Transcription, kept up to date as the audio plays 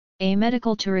A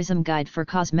Medical Tourism Guide for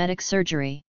Cosmetic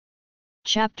Surgery.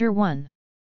 Chapter 1.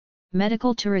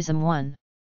 Medical Tourism 1.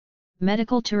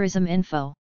 Medical Tourism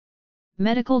Info.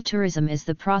 Medical tourism is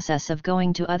the process of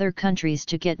going to other countries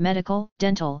to get medical,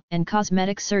 dental, and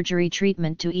cosmetic surgery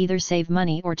treatment to either save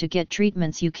money or to get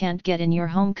treatments you can't get in your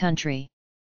home country.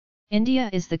 India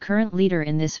is the current leader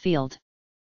in this field.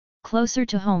 Closer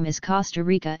to home is Costa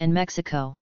Rica and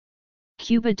Mexico.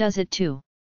 Cuba does it too.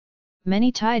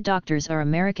 Many Thai doctors are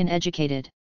American educated.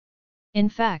 In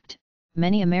fact,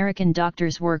 many American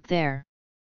doctors work there.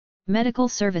 Medical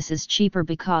service is cheaper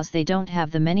because they don't have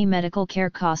the many medical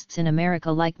care costs in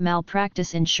America like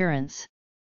malpractice insurance.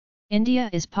 India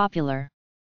is popular.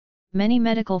 Many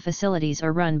medical facilities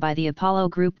are run by the Apollo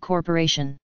Group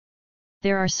Corporation.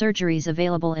 There are surgeries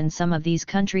available in some of these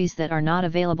countries that are not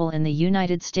available in the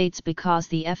United States because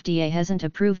the FDA hasn't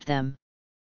approved them.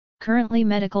 Currently,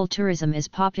 medical tourism is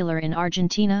popular in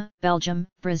Argentina, Belgium,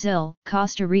 Brazil,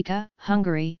 Costa Rica,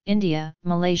 Hungary, India,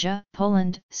 Malaysia,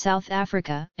 Poland, South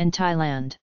Africa, and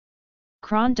Thailand.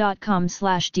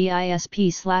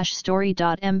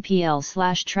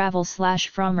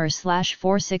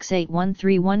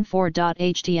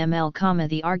 cron.com/disp/story.mpl/travel/fromer/4681314.html,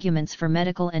 the arguments for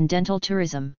medical and dental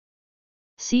tourism.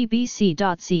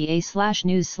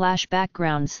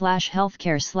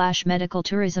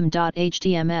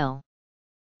 cbc.ca/news/background/healthcare/medical-tourism.html.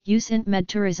 Use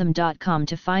intmedtourism.com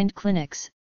to find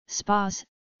clinics, spas,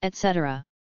 etc.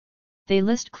 They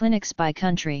list clinics by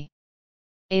country.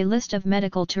 A list of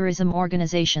medical tourism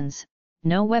organizations,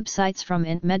 no websites from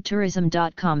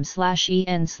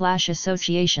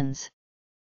intmedtourism.com/en/associations.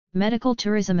 Medical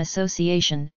Tourism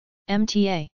Association,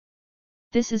 MTA.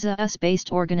 This is a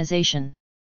US-based organization.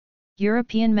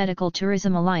 European Medical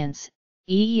Tourism Alliance,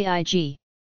 EEIG.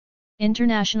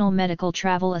 International Medical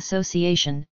Travel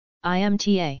Association,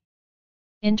 IMTA.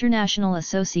 International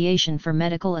Association for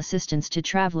Medical Assistance to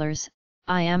Travelers,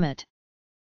 IAMAT.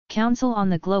 Council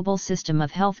on the Global System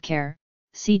of Healthcare,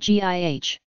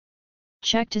 CGIH.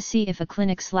 Check to see if a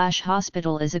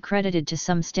clinic/hospital is accredited to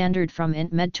some standard from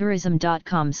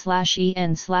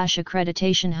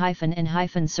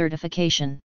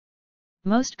intmedtourism.com/en/accreditation-n-certification.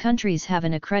 Most countries have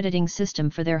an accrediting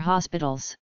system for their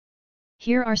hospitals.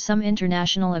 Here are some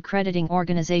international accrediting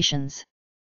organizations.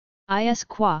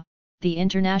 ISQA, the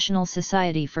International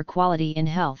Society for Quality in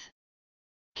Health.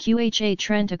 QHA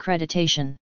Trent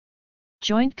Accreditation.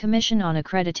 Joint Commission on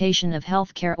Accreditation of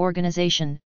Healthcare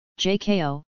Organization,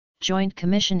 JKO, Joint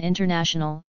Commission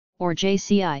International, or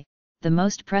JCI, the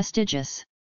most prestigious.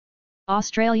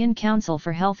 Australian Council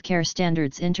for Healthcare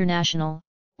Standards International,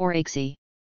 or ACSI.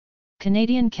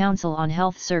 Canadian Council on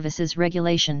Health Services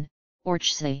Regulation, or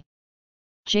CHSI.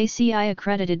 JCI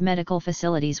accredited medical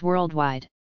facilities worldwide.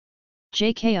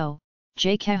 JKO,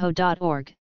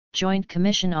 jkaho.org, Joint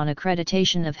Commission on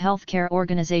Accreditation of Healthcare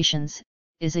Organizations,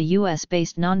 is a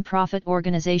US-based non-profit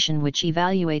organization which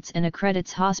evaluates and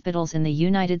accredits hospitals in the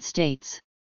United States.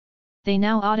 They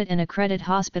now audit and accredit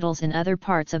hospitals in other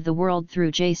parts of the world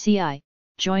through JCI,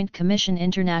 Joint Commission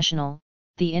International,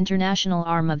 the international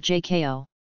arm of JKO.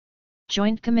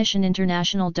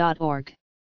 JointCommissionInternational.org.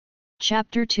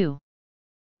 Chapter 2.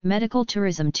 Medical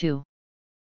Tourism 2.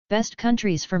 Best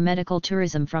countries for medical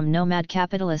tourism from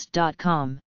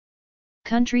nomadcapitalist.com.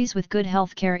 Countries with good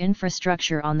healthcare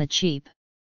infrastructure on the cheap.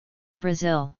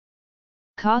 Brazil,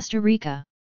 Costa Rica,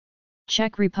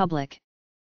 Czech Republic,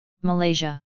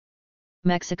 Malaysia,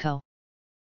 Mexico,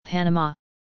 Panama,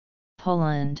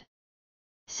 Poland,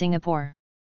 Singapore,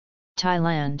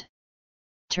 Thailand,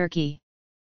 Turkey,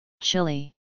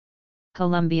 Chile,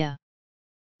 Colombia,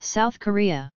 South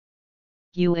Korea,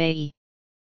 UAE.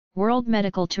 World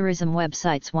Medical Tourism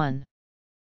Websites 1.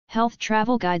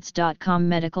 HealthTravelGuides.com,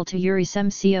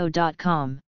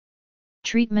 MedicalTourismCo.com,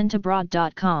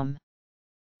 TreatmentAbroad.com,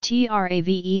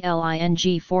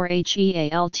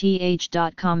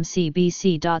 TravelingForHealth.com,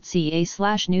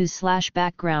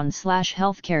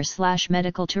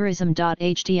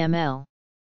 cbc.ca/news/background/healthcare/medicaltourism.html,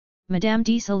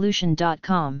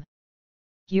 MadameDSolution.com,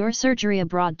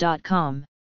 YourSurgeryAbroad.com,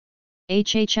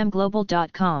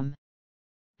 HHMGlobal.com,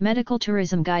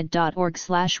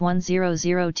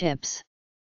 MedicalTourismGuide.org/100 tips.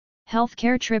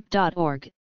 HealthCareTrip.org,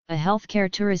 a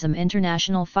Healthcare Tourism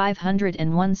International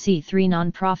 501c3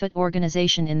 nonprofit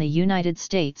organization in the United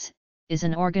States, is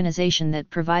an organization that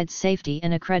provides safety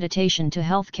and accreditation to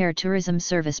healthcare tourism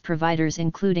service providers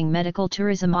including medical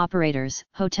tourism operators,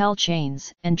 hotel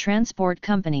chains, and transport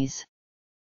companies.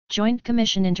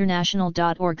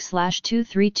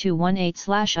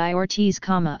 JointCommissionInternational.org/23218/IORTs,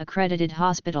 accredited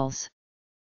hospitals.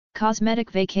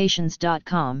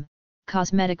 CosmeticVacations.com,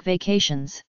 Cosmetic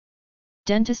Vacations.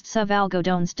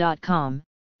 DentistsOfAlgodones.com,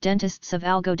 Dentists of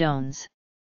Algodones.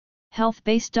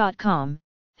 Healthbase.com,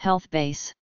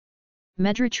 Healthbase.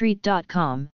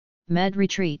 Medretreat.com,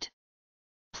 Medretreat.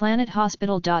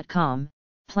 PlanetHospital.com,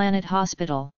 Planet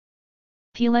Hospital.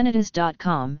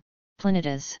 Planitas.com,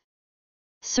 Planitas.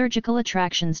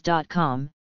 SurgicalAttractions.com,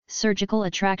 Surgical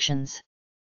Attractions.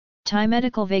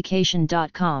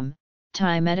 ThaiMedicalVacation.com,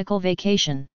 Thai Medical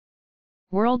Vacation.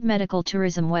 World Medical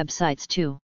Tourism websites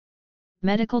too.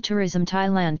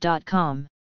 MedicalTourismThailand.com.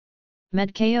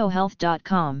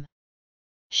 MedKoHealth.com.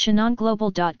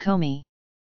 ShannonGlobal.comi.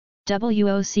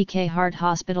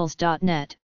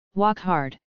 WOCKHeartHospitals.net, Walk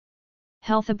Hard.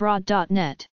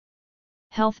 HealthAbroad.net.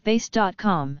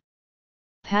 Healthbase.com.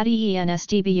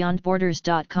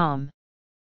 PattyENSDBeyondBorders.com.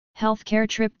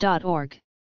 HealthCareTrip.org.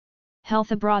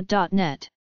 HealthAbroad.net.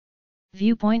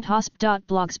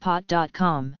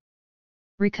 ViewpointHosp.blogspot.com.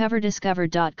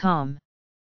 RecoverDiscover.com.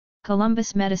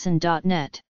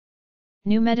 ColumbusMedicine.net.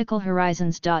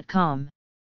 NewMedicalHorizons.com.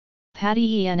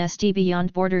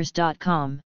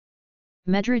 PattyENSDBeyondBorders.com.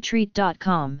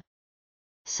 Medretreat.com.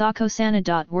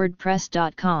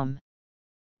 Sakosana.wordpress.com.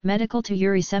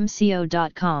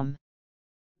 MedicalTourismCo.com.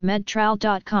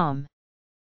 MedTral.com.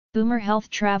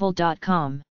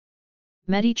 BoomerHealthTravel.com.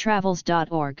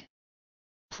 MediTravels.org.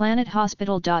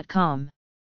 PlanetHospital.com.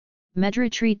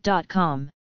 Medretreat.com.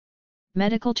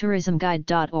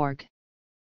 MedicalTourismGuide.org.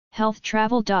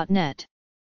 HealthTravel.net.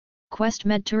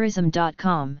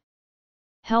 QuestMedTourism.com.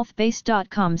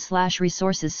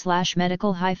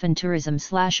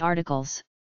 Healthbase.com/resources/medical-tourism/articles.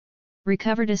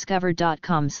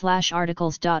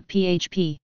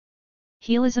 RecoverDiscover.com/articles.php.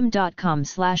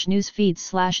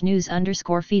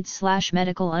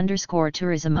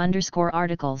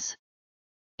 Healism.com/newsfeeds/news_feeds/medical_tourism_articles.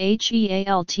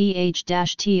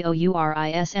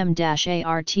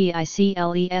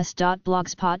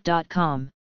 HEALTH-TOURISM-ARTICLES.blogspot.com.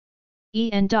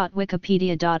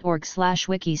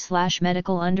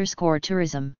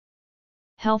 en.wikipedia.org/wiki/medical_tourism.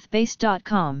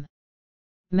 Healthbase.com.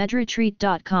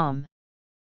 Medretreat.com.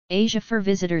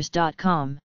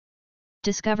 AsiaForVisitors.com.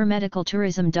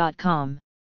 DiscoverMedicalTourism.com.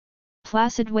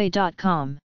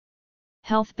 PlacidWay.com.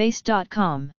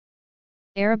 Healthbase.com.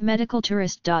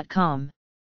 ArabMedicalTourist.com.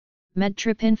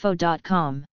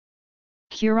 MedTripInfo.com.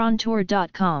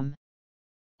 CuronTour.com.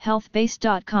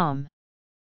 Healthbase.com.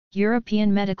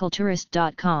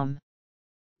 EuropeanMedicalTourist.com.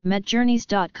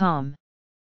 MedJourneys.com.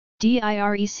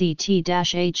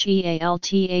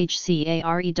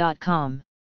 direct-healthcare.com.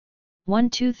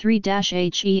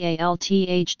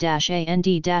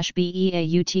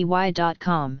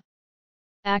 123-health-and-beauty.com.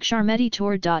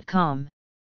 AksharMeditour.com.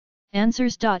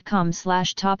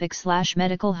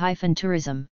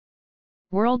 Answers.com/topic/medical-tourism.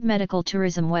 World Medical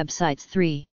Tourism websites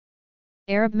 3.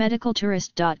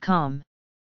 ArabMedicalTourist.com.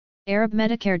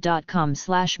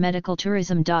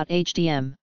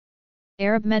 ArabMedicare.com/medicaltourism.hdm.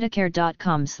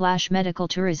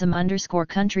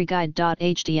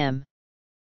 ArabMedicare.com/medicaltourism_countryguide.hdm.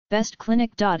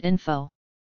 BestClinic.info.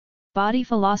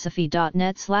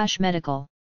 BodyPhilosophy.net/medical.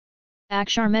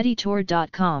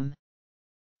 AksharMeditour.com.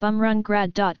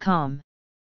 BumRunGrad.com.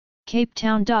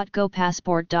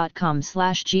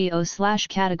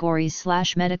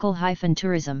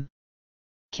 CapeTown.go/passport.com/geo/categories/medical-tourism.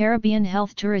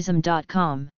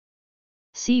 CaribbeanHealthTourism.com.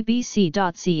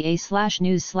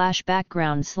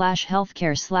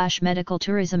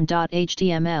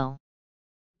 cbc.ca/news/background/healthcare/medicaltourism.html.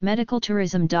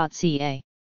 medicaltourism.ca.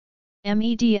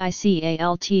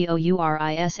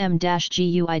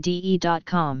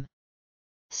 medicaltourism-guide.com.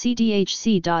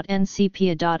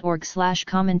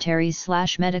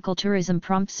 cdhc.ncpa.org/commentaries/medical-tourism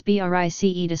prompts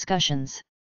BRICE discussions.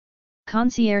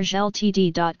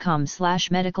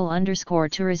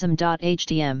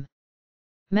 conciergeltd.com/medical_tourism.hdm.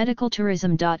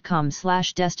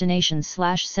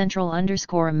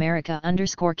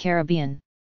 medicaltourism.com/destination/central_america_Caribbean.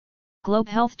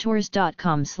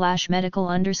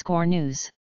 globehealthtours.com/medical_news.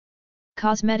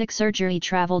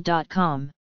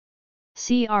 cosmeticsurgerytravel.com.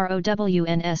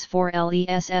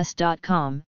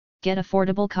 crowns4less.com. Get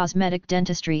affordable cosmetic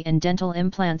dentistry and dental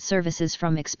implant services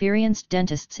from experienced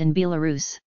dentists in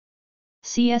Belarus.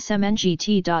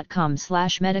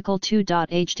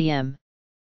 csmngt.com/medical2.hdm.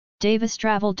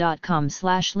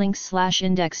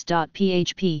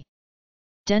 davistravel.com/links/index.php.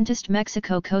 Dentist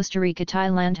Mexico, Costa Rica,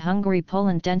 Thailand, Hungary,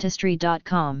 Poland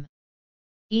Dentistry.com.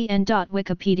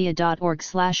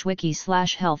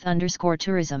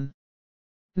 en.wikipedia.org/wiki/health_tourism.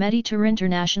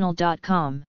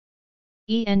 meditourinternational.com.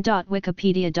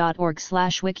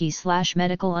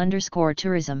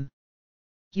 en.wikipedia.org/wiki/medical_tourism.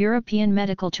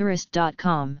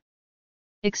 europeanmedicaltourist.com.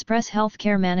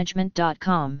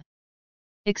 expresshealthcaremanagement.com.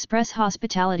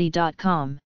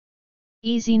 expresshospitality.com.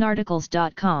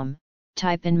 easinarticles.com.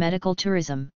 Type in medical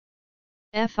tourism.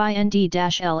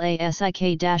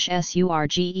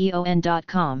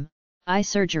 find-lasik-surgeon.com. eye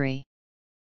surgery.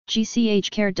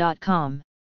 gchcare.com,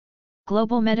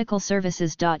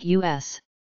 globalmedicalservices.us,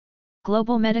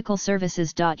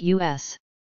 globalmedicalservices.us,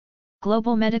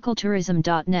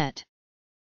 globalmedicaltourism.net,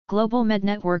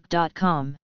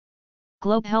 globalmednetwork.com,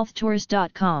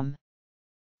 globehealthtours.com,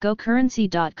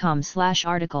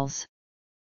 gocurrency.com/articles,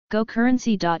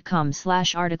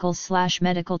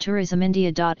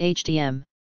 gocurrency.com/articles/medicaltourismindia.htm,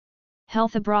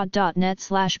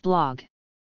 healthabroad.net/blog,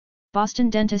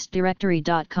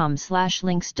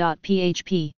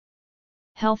 bostondentistdirectory.com/links.php,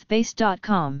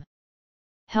 healthbase.com,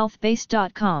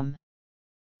 healthbase.com,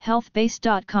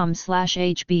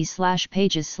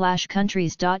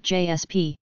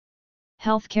 healthbase.com/hb/pages/countries.jsp,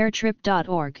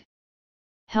 healthcaretrip.org,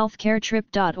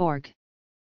 healthcaretrip.org,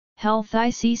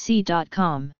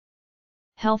 healthicc.com,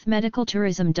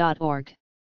 healthmedicaltourism.org,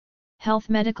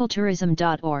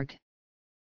 healthmedicaltourism.org,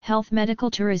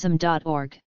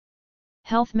 healthmedicaltourism.org,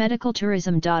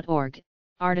 healthmedicaltourism.org,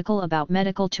 article about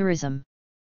medical tourism,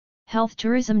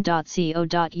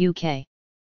 healthtourism.co.uk,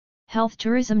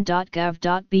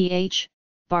 healthtourism.gov.bh,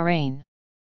 Bahrain,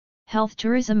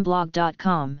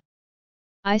 healthtourismblog.com,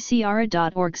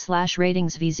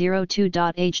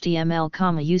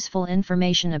 icra.org/ratingsv02.html, useful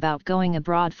information about going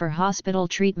abroad for hospital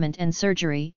treatment and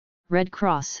surgery, Red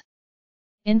Cross.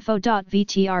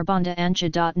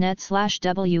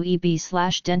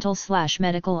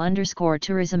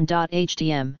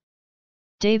 info.vtrbanda.ancha.net/web/dental/medical_tourism.htm,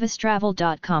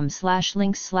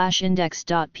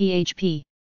 davistravel.com/links/index.php,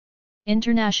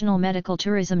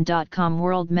 internationalmedicaltourism.com,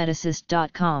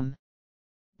 worldmedicist.com,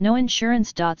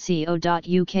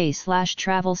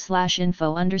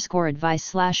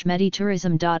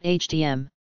 noinsurance.co.uk/travel/info_advice/meditourism.htm,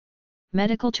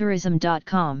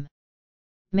 medicaltourism.com,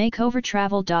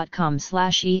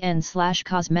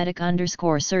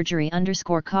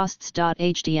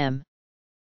 makeovertravel.com/en/cosmetic_surgery_costs.htm,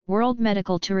 World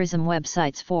Medical Tourism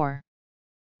websites for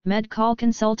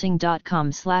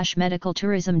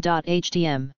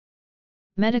medcallconsulting.com/medicaltourism.htm,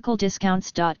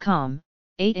 medicaldiscounts.com,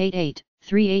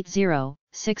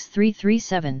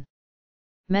 888-380-6337,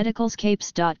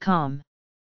 medicalscapes.com,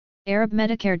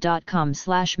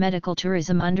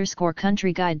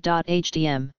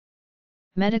 arabmedicare.com/medicaltourism_countryguide.htm,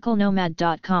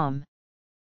 medicalnomad.com,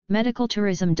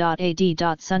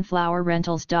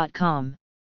 medicaltourism.ad.sunflowerrentals.com,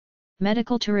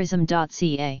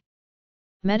 medicaltourism.ca,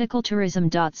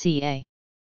 medicaltourism.ca,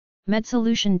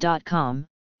 medsolution.com,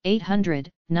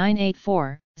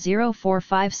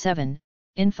 800-984-0457,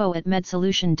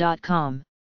 info@medsolution.com,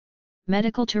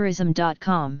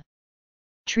 medicaltourism.com,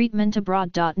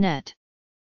 treatmentabroad.net,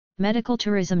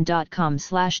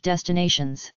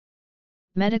 medicaltourism.com/destinations,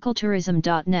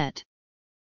 medicaltourism.net,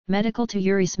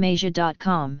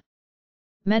 medicaltourismasia.com,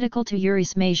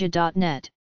 medicaltourismasia.net,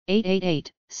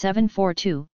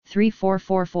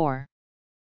 888-742-3444,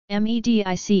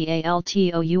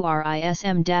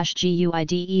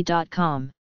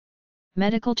 medicaltourism-guide.com,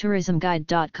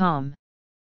 medicaltourismguide.com,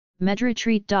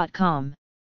 medretreat.com,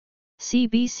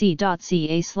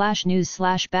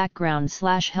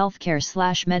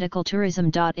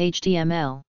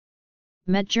 cbc.ca/news/background/healthcare/medicaltourism.html,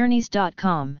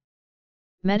 medjourneys.com,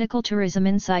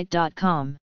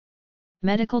 medicaltourisminsight.com,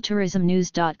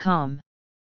 medicaltourismnews.com,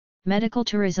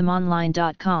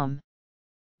 medicaltourismonline.com,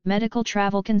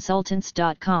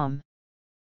 medicaltravelconsultants.com,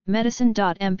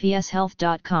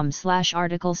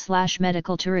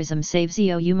 medicine.mpshealth.com/article/medical-tourism saves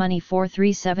you money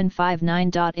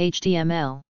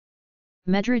 43759.html,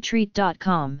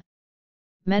 medretreat.com,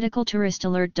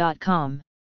 medicaltouristalert.com,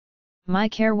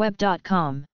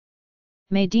 mycareweb.com,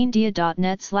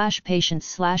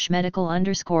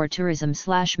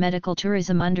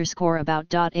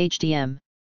 medindia.net/patients/medical_tourism/medical-tourism_about.htm,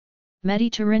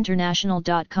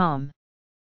 meditourinternational.com,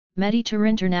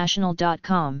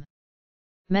 meditourinternational.com,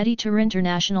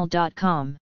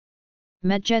 meditourinternational.com,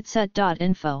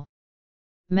 medjetset.info,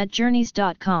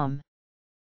 medjourneys.com,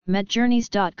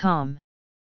 medjourneys.com,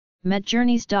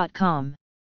 medjourneys.com,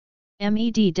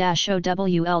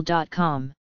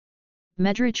 med-owl.com,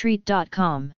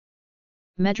 medretreat.com,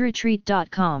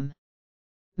 medretreat.com,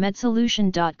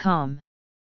 medsolution.com,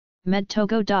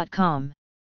 medtogo.com,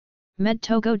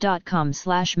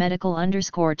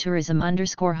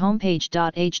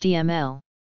 medtogo.com/medical_tourism_homepage.html,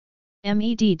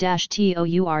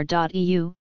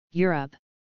 med-tour.eu, Europe,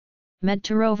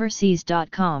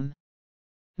 medtouroverseas.com,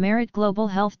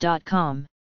 meritglobalhealth.com,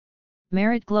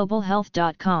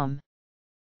 meritglobalhealth.com,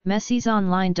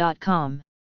 messiesonline.com,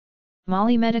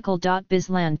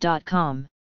 mollymedical.bizland.com,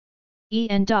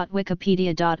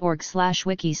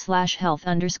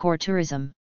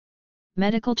 en.wikipedia.org/wiki/health_tourism,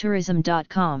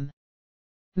 medicaltourism.com,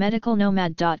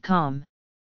 medicalnomad.com,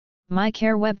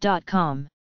 mycareweb.com,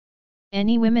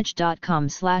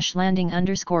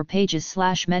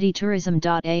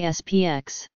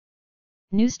 anywimage.com/landing_pages/meditourism.aspx.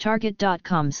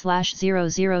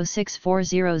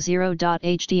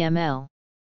 newstarget.com/00640.html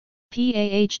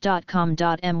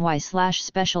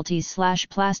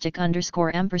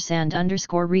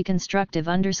pah.com.my/specialties/plastic_ampersand_reconstructive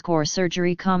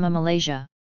surgery, Malaysia.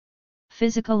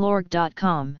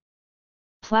 Physicalorg.com,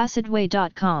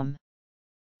 placidway.com,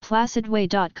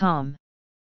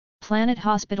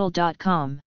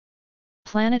 planethospital.com,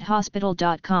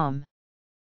 planethospital.com,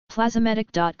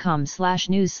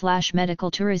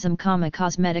 plasmedic.com/news/medical tourism,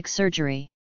 cosmetic surgery,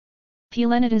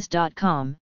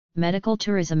 plenitas.com, medical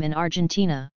tourism in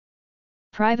Argentina,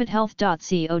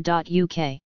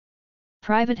 privatehealth.co.uk,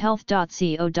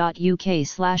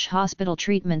 privatehealth.co.uk/hospital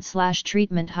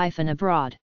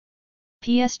treatment/treatment-abroad,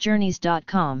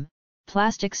 psjourneys.com,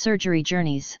 plastic surgery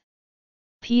journeys,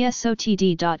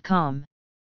 psotd.com,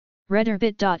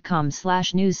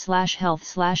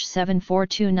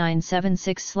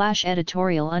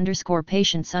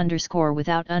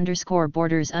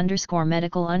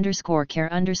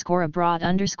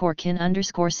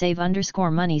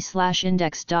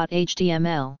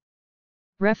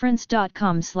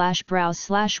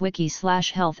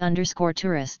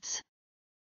 reference.com/browse/wiki/health_tourists,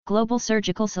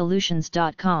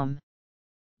 globalsurgicalsolutions.com,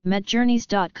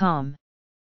 medjourneys.com,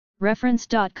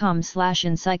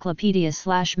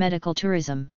 reference.com/encyclopedia/medical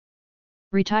tourism,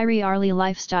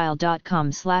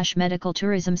 retireearlylifestyle.com/medical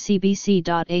tourism,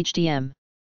 cbc.htm,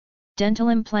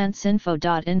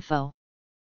 dentalimplants.info.info,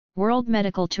 World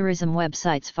Medical Tourism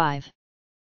websites 5,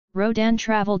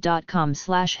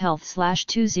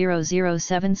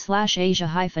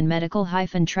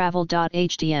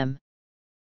 rodantravel.com/health/2007/asia-medical-travel.htm,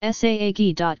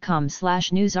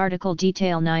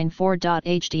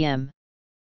 saag.com/newsarticle-detail94.htm,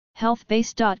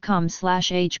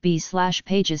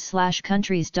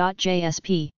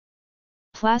 healthbase.com/hb/pages/countries.jsp,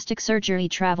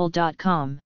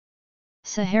 plasticsurgerytravel.com,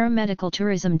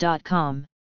 saharamedicaltourism.com,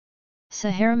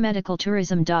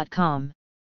 saharamedicaltourism.com,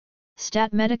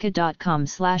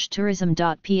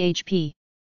 statmedica.com/tourism.php,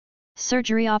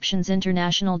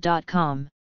 surgeryoptionsinternational.com,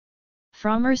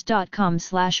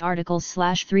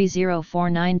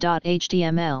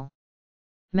 fromers.com/articles/3049.html,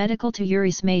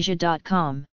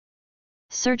 medicaltourismasia.com,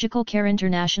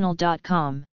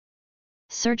 surgicalcareinternational.com,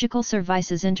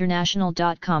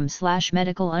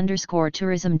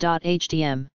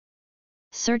 surgicalservicesinternational.com/medical_tourism.htm,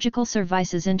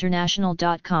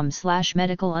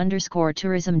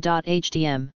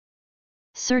 surgicalservicesinternational.com/medical_tourism.htm,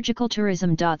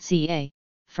 surgicaltourism.ca,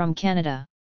 from Canada,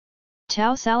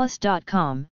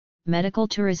 tausalis.com, medical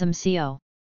tourism co,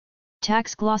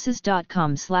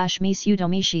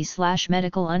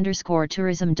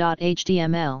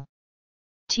 taxglosses.com/misudomishi/medical_tourism.html,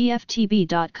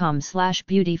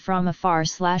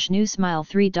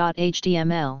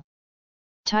 tftb.com/beautyfromafar/newsmile3.html,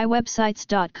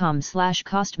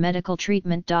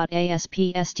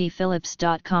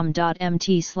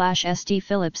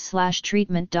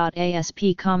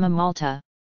 thaiwebsites.com/costmedicaltreatment.asp/stphillips.com/treatment.asp, Malta,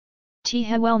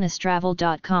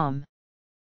 thewellnesstravel.com,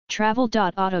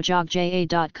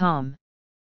 travel.autojogja.com,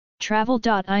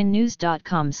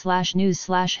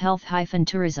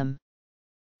 travel.inews.com/news/health-tourism,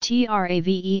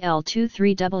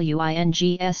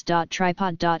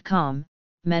 travel23wings.tripod.com,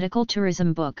 medical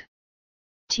tourism book,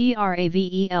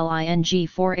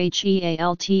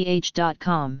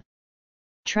 traveling4health.com,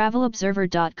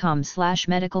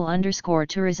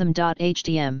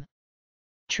 travelobserver.com/medical_tourism.htm,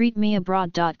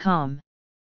 treatmeabroad.com,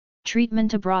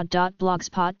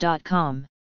 treatmentabroad.blogspot.com,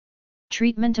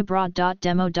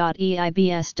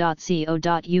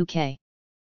 treatmentabroad.demo.eibs.co.uk,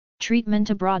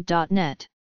 treatmentabroad.net,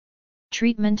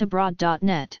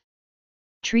 treatmentabroad.net,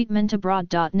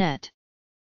 treatmentabroad.net,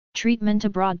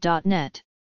 treatmentabroad.net,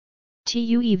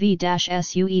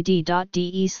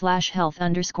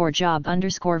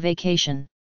 tuev-sued.de/health_job_vacation,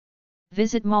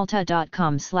 visit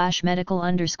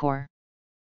malta.com/medical_,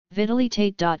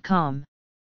 vitalitate.com,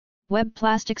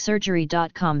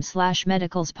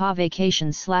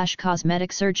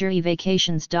 webplasticsurgery.com/medicalspa-vacations/cosmetic surgery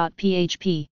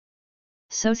vacations.php,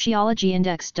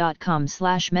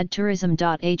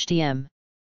 sociologyindex.com/medtourism.htm,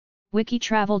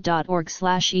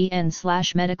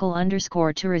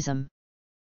 wikitravel.org/en/medical_tourism,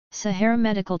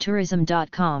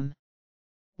 saharamedicaltourism.com,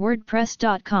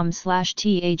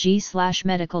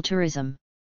 wordpress.com/tag/medical-tourism,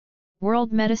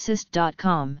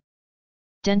 worldmedicist.com,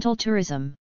 dental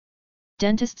tourism,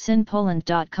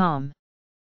 dentistsinpoland.com,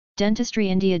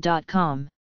 dentistryindia.com,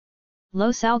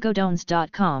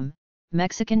 losalgodones.com,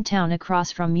 Mexican town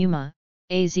across from Yuma,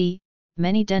 AZ,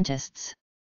 many dentists,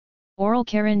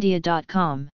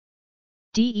 oralcareindia.com,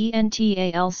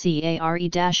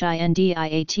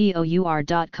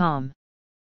 dentalcare-indiatour.com,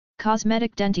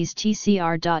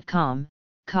 cosmeticdentistcr.com,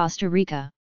 Costa Rica,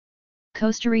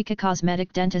 Costa Rica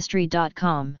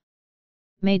cosmeticdentistry.com,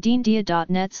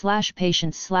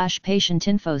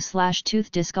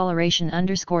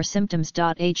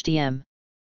 maydindia.net/patients/patientinfo/tooth-discoloration_symptoms.hdm.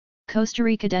 Costa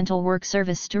Rica Dental Work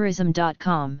Service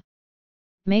Tourism.com.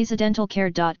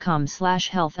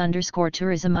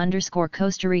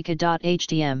 mesadentalcare.com/health_tourism_Costa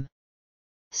Rica.hdm.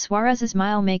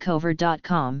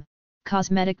 SuarezSmileMakeover.com,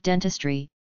 Cosmetic Dentistry,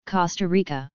 Costa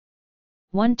Rica.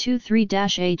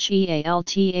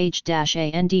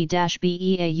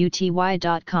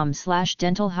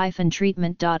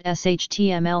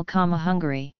 123-HEALTH-AND-BEAUTY.com/dental-treatment.html,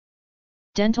 Hungary.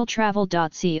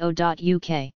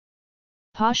 dentaltravel.co.uk.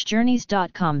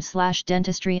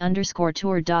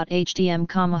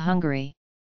 poshjourneys.com/dentistry_tour.hdm, Hungary.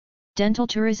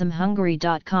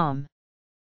 dentaltourismhungary.com.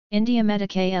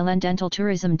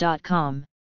 indiamedicaLNdentaltourism.com.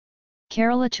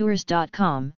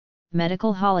 keralatours.com,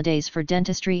 medical holidays for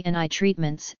dentistry and eye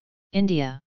treatments,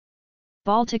 India.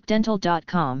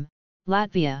 balticdental.com,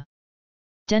 Latvia.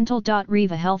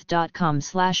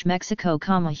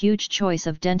 dental.rivahealth.com/Mexico, huge choice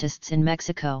of dentists in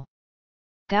Mexico.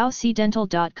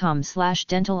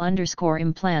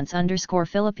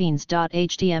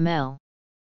 gaucdental.com/dental_implants_Philippines.html.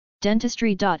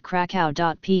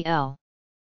 dentistry.krakow.pl.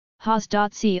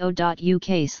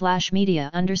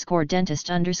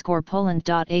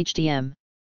 haas.co.uk/media_dentist_Poland.hdm.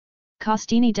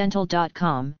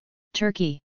 costinidental.com,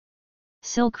 Turkey.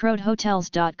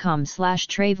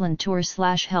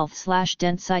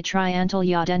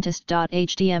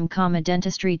 silkroadhotels.com/travelandtour/health/dentsi-triantalyadentist.hdm,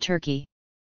 dentistry Turkey.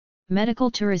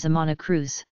 Medical tourism on a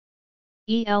cruise.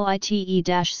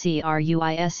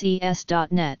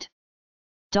 elite-cruises.net.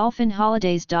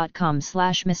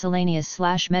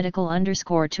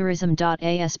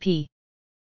 dolphinholidays.com/miscellaneous/medical_tourism.asp.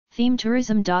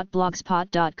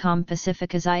 themetourism.blogspot.com.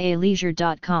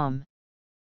 pacificasialeisure.com.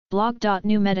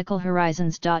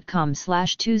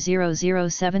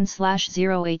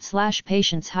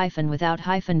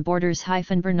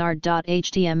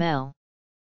 blog.newmedicalhorizons.com/2007/08/patients-without-borders-bernard.html.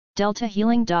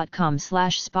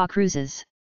 deltahealing.com/spa-cruises.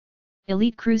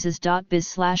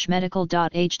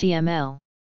 elitecruises.biz/medical.html.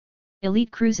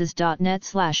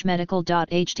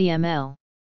 elitecruises.net/medical.html.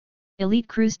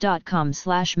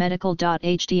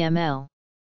 elitecruise.com/medical.html.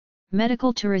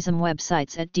 Medical tourism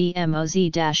websites at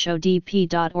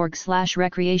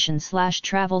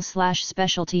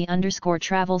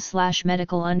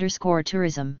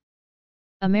dmoz-odp.org/recreation/travel/specialty_travel/medical_tourism.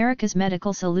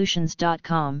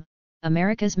 americasmedicalsolutions.com,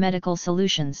 America's Medical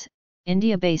Solutions,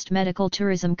 India-based medical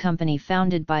tourism company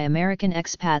founded by American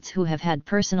expats who have had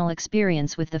personal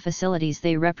experience with the facilities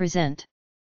they represent.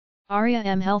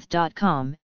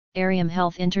 ariamhealth.com, Ariam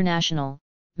Health International,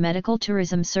 medical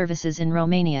tourism services in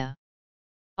Romania.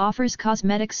 Offers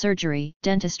cosmetic surgery,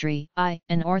 dentistry, eye,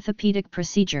 and orthopedic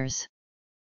procedures.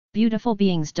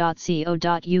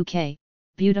 beautifulbeings.co.uk,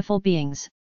 Beautiful Beings,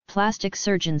 plastic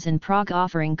surgeons in Prague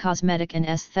offering cosmetic and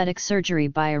aesthetic surgery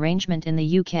by arrangement in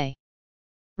the UK.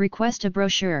 Request a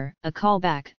brochure, a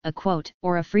callback, a quote,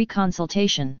 or a free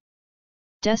consultation.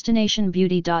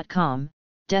 destinationbeauty.com,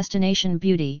 Destination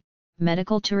Beauty,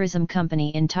 medical tourism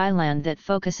company in Thailand that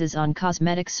focuses on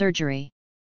cosmetic surgery.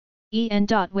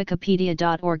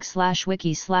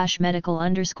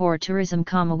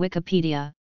 en.wikipedia.org/wiki/medical_tourism,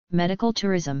 Wikipedia, medical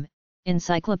tourism,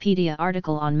 encyclopedia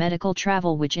article on medical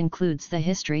travel which includes the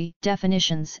history,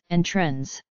 definitions, and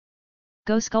trends.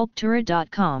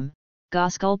 gosculptura.com,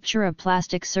 Gosculptura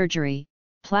plastic surgery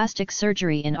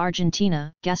in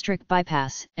Argentina, gastric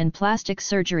bypass, and plastic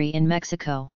surgery in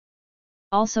Mexico.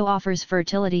 Also offers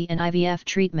fertility and IVF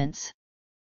treatments.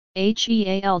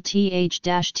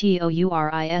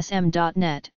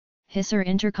 health-tourism.net, Hisar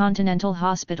Intercontinental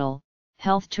Hospital,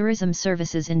 health tourism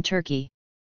services in Turkey.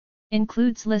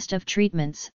 Includes list of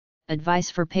treatments, advice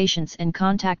for patients and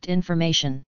contact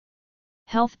information.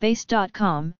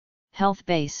 healthbase.com,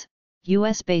 Healthbase,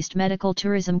 US-based medical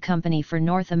tourism company for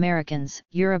North Americans,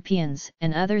 Europeans,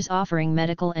 and others offering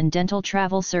medical and dental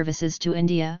travel services to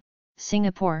India,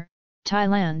 Singapore,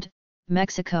 Thailand,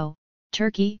 Mexico,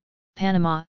 Turkey,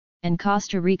 Panama, and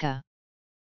Costa Rica.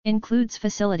 Includes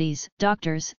facilities,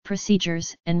 doctors,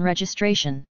 procedures, and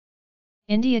registration.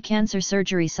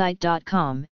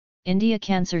 IndiaCancerSurgerySite.com, India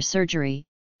Cancer Surgery,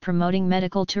 promoting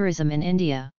medical tourism in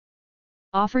India.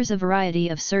 Offers a variety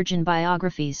of surgeon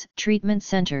biographies, treatment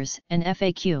centers, and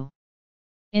FAQ.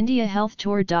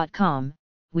 IndiaHealthTour.com,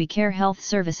 We Care Health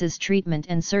Services treatment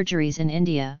and surgeries in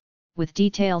India, with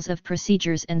details of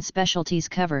procedures and specialties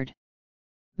covered.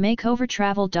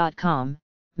 MakeOverTravel.com,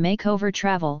 Makeover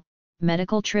Travel,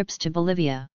 medical trips to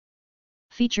Bolivia.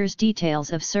 Features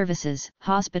details of services,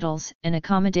 hospitals, and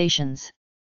accommodations.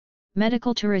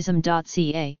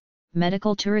 medicaltourism.ca,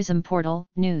 medical tourism portal,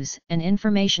 news, and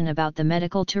information about the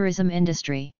medical tourism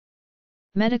industry.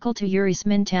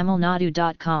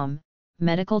 medicaltourismintamilnadu.com,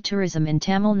 medical tourism in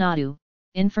Tamil Nadu,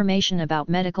 information about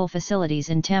medical facilities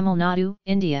in Tamil Nadu,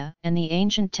 India, and the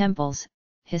ancient temples,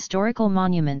 historical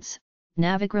monuments,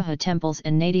 Navagraha temples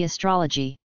and Nadi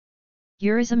astrology.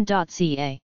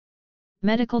 Tourism.ca.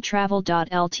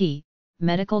 Medicaltravel.lt,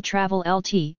 Medical Travel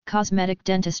LT, cosmetic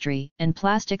dentistry and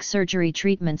plastic surgery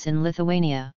treatments in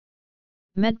Lithuania.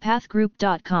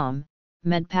 Medpathgroup.com,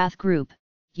 Medpath Group,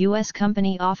 U.S.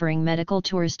 company offering medical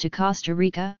tours to Costa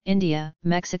Rica, India,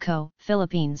 Mexico,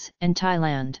 Philippines, and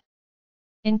Thailand.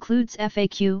 Includes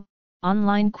FAQ,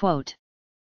 online quote.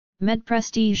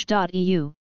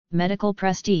 Medprestige.eu, Medical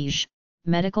Prestige,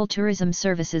 medical tourism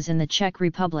services in the Czech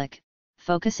Republic,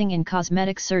 focusing in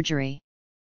cosmetic surgery.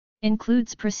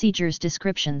 Includes procedures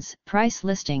descriptions, price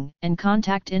listing, and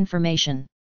contact information.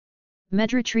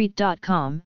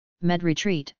 Medretreat.com,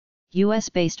 Medretreat,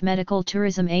 U.S.-based medical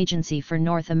tourism agency for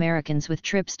North Americans with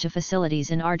trips to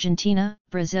facilities in Argentina,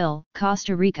 Brazil,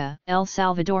 Costa Rica, El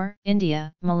Salvador,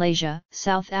 India, Malaysia,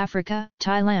 South Africa,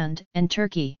 Thailand, and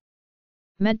Turkey.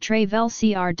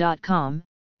 Medtravelcr.com,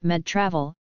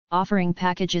 Medtravel, offering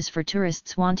packages for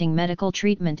tourists wanting medical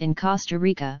treatment in Costa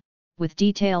Rica, with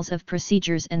details of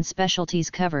procedures and specialties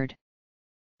covered.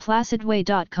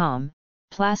 Placidway.com,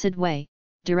 Placidway,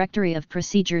 directory of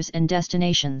procedures and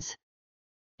destinations.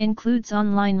 Includes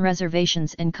online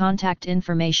reservations and contact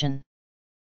information.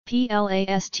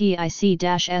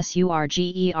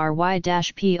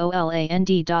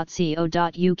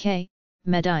 plastic-surgery-poland.co.uk,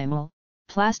 Medimel,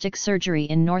 plastic surgery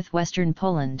in northwestern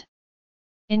Poland.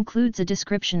 Includes a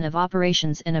description of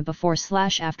operations and a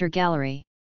before/after gallery.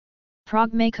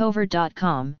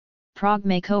 Progmakeover.com,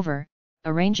 Progmakeover,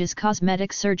 arranges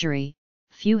cosmetic surgery,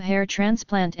 few hair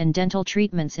transplant and dental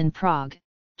treatments in Prague,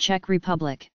 Czech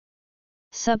Republic.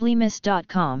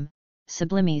 Sublimis.com,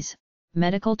 Sublimis,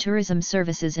 medical tourism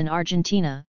services in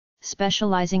Argentina,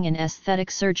 specializing in aesthetic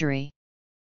surgery.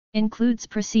 Includes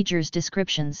procedures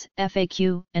descriptions,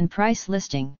 FAQ, and price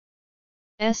listing.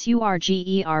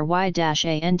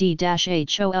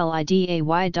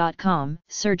 surgery-and-holiday.com,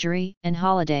 surgery and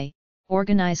holiday,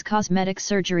 organize cosmetic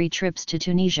surgery trips to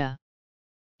Tunisia.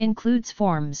 Includes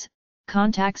forms,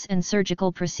 contacts and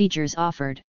surgical procedures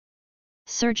offered.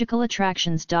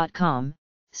 Surgicalattractions.com,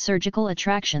 Surgical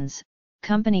Attractions,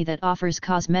 company that offers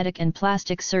cosmetic and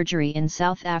plastic surgery in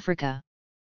South Africa.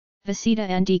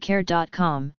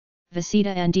 VisitaNDcare.com,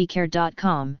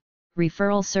 VisitaNDcare.com,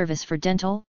 referral service for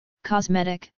dental,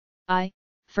 cosmetic, eye,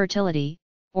 fertility,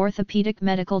 orthopedic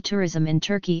medical tourism in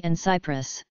Turkey and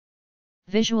Cyprus.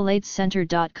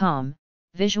 VisualAidsCenter.com,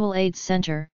 Visual Aids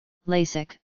Center,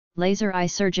 LASIK, laser eye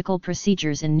surgical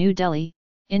procedures in New Delhi,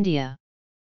 India.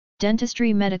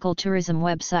 Dentistry medical tourism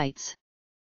websites.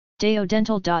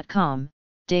 DeoDental.com,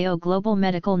 Deo Global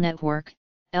Medical Network,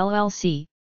 LLC,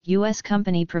 U.S.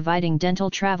 company providing dental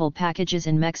travel packages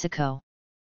in Mexico.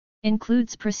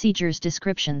 Includes procedures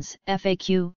descriptions,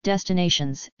 FAQ,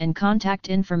 destinations, and contact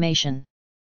information.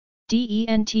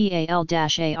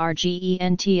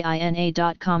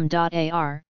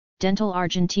 dental-argentina.com.ar, Dental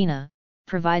Argentina,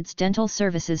 provides dental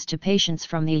services to patients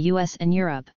from the U.S. and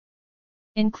Europe.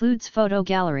 Includes photo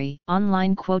gallery,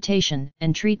 online quotation,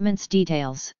 and treatments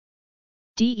details.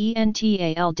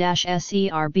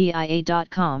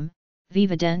 dental-serbia.com,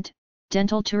 Vivadent,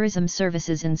 dental tourism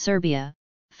services in Serbia,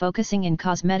 focusing in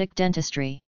cosmetic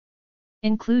dentistry.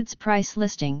 Includes price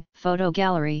listing, photo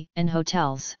gallery, and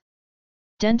hotels.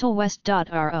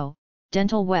 dentalwest.ro,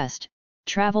 Dental West,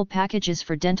 travel packages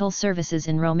for dental services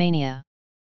in Romania.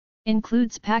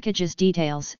 Includes packages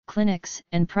details, clinics,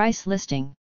 and price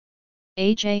listing.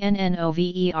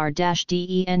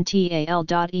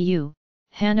 hannover-dental.eu,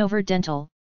 Hanover Dental,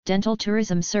 dental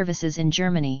tourism services in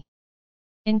Germany.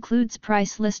 Includes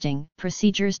price listing,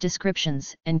 procedures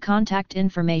descriptions, and contact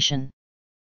information.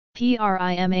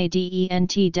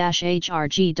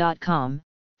 primadent-hrg.com,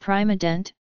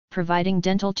 Primadent, providing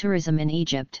dental tourism in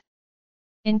Egypt.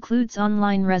 Includes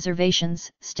online reservations,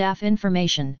 staff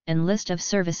information, and list of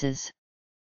services.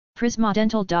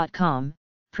 Prismadental.com,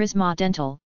 Prisma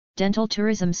Dental, dental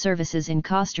tourism services in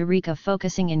Costa Rica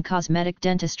focusing in cosmetic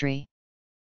dentistry.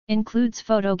 Includes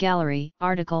photo gallery,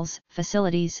 articles,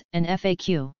 facilities, and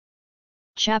FAQ.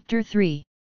 Chapter 3.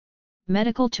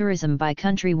 Medical Tourism by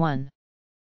Country 1.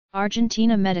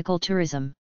 Argentina Medical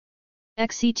Tourism.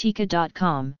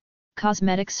 Exetica.com,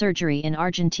 cosmetic surgery in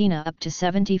Argentina up to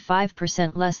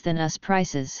 75% less than US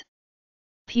prices.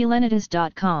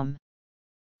 Plenitas.com.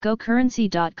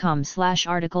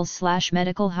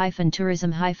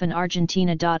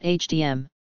 gocurrency.com/articles/medical-tourism-argentina.hdm.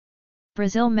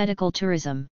 Brazil Medical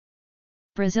Tourism.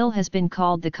 Brazil has been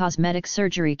called the cosmetic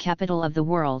surgery capital of the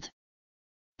world.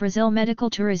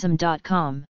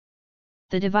 BrazilMedicalTourism.com.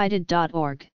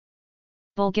 TheDivided.org.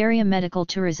 Bulgaria Medical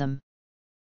Tourism.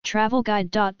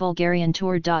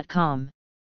 Travelguide.bulgariantour.com.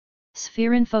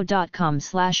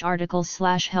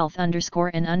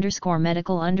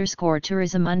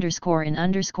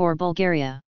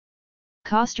 sphereinfo.com/articles/health_and/medical_tourism_Bulgaria.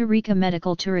 Costa Rica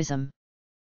Medical Tourism.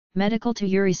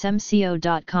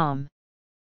 medicaltourismco.com.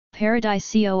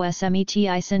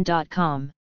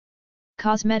 paradisecosmeticin.com.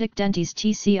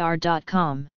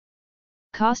 cosmeticdentistcr.com.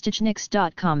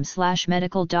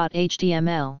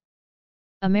 costajnix.com/medical.html.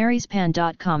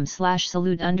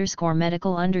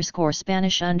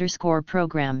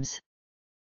 amerispan.com/salud_medical_Spanish_programs.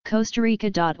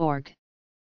 costarica.org.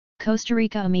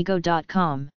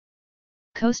 costaricaamigo.com.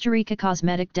 Costa Rica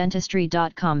Cosmetic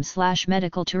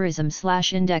Dentistry.com/medical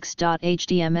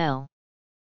tourism/index.html.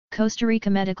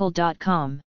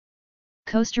 costaricamedical.com.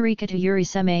 Costa Rica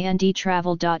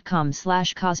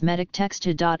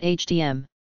tourismandtravel.com/cosmetictexta.htm.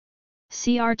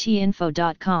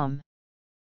 crtinfo.com.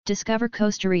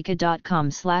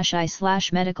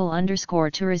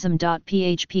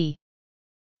 discovercostarica.com/i/medical_tourism.php.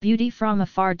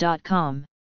 beautyfromafar.com.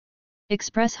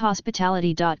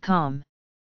 expresshospitality.com.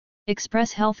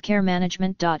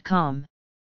 expresshealthcaremanagement.com.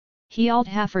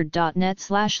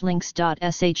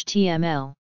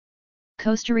 healdhafford.net/links.html.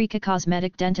 Costa Rica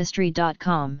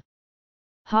cosmeticdentistry.com.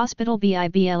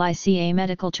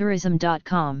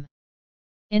 hospitalbiblicamedicaltourism.com.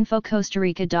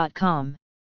 infocostarica.com.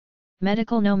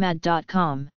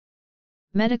 medicalnomad.com.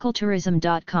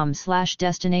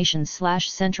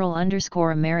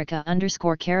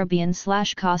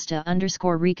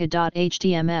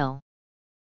 medicaltourism.com/destinations/central_America_Caribbean/Costa_Rica.html.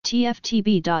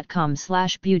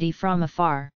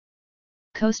 tftb.com/beautyfromafar.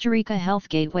 Costa Rica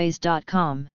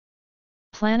healthgateways.com.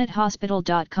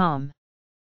 planethospital.com.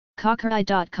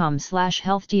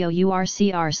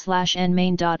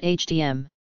 cockerai.com/healthdourcr/nmain.htm.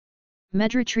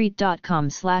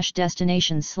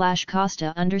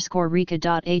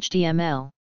 medretreat.com/destinations/costa_rica.html.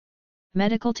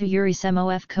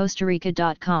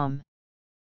 medicaltourismofcostarica.com.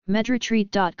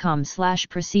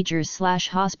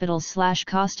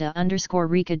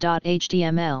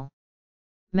 medretreat.com/procedures/hospitals/costa_rica.html.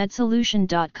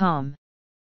 medsolution.com.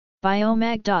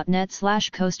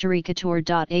 biomag.net/Costa Rica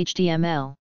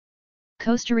tour.html.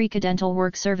 Costa Rica Dental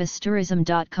Work Service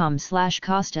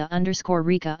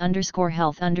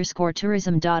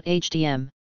Tourism.com/Costa_Rica_health_tourism.htm.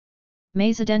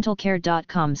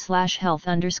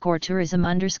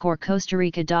 mesadentalcare.com/health_tourism_Costa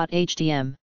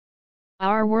Rica.htm.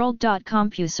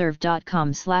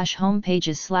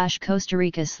 ourworld.compuserve.com/homepages/Costa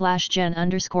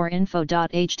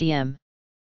Rica/gen_info.htm.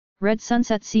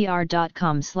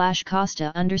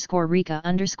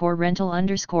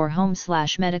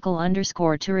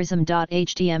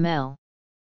 redsunsetcr.com/costa_rental_home/medical_tourism.html.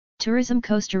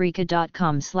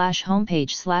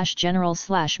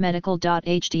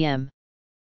 tourismcostarica.com/homepage/general/medical.htm.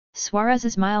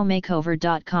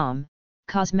 suarezsmilemakeover.com,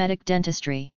 cosmetic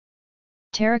dentistry.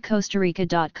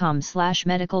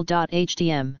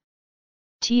 terracostarica.com/medical.htm.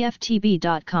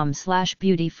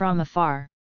 tftb.com/beautyfromafar.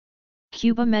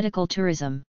 Cuba Medical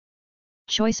Tourism.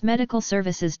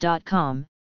 choicemedicalservices.com,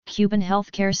 Cuban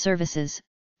healthcare services,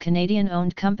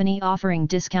 Canadian-owned company offering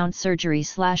discount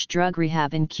surgery/drug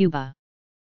rehab in Cuba.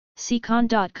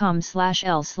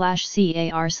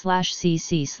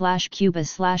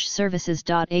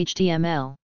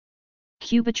 ccon.com/l/car/cc/cuba/services.html.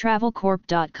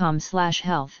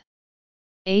 cubatravelcorp.com/health.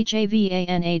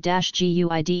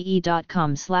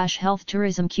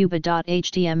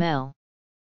 havana-guide.com/healthtourismcuba.html.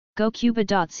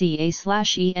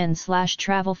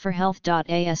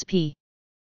 gocuba.ca/en/travelforhealth.asp.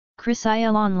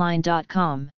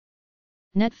 chrisilonline.com.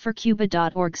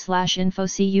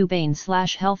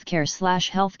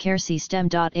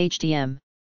 netforcuba.org/info/cubane/healthcare/healthcaresystem.htm.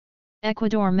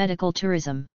 Ecuador Medical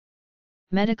Tourism.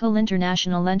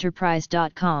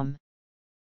 medicalinternationalenterprise.com.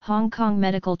 Hong Kong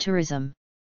Medical Tourism.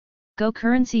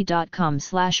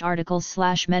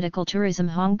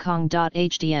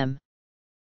 gocurrency.com/articles/medicaltourismhongkong.htm.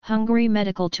 Hungary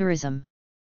Medical Tourism.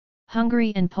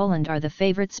 Hungary and Poland are the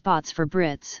favorite spots for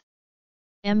Brits.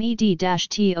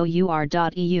 med-tour.eu.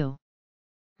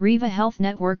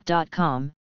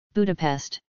 rivahealthnetwork.com,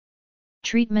 Budapest.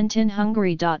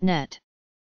 treatmentinhungary.net.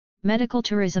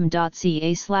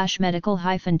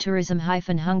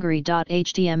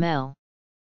 medicaltourism.ca/medical-tourism-hungary.html.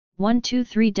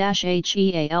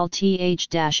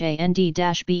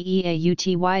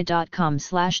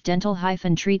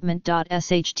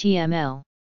 123-healthand-beauty.com/dental-treatment.shtml.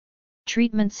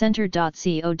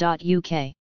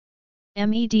 treatmentcenter.co.uk.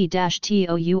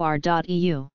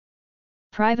 med-tour.eu.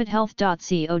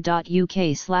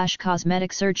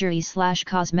 privatehealth.co.uk/cosmetic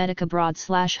surgery/cosmetic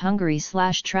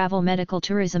abroad/Hungary/travel medical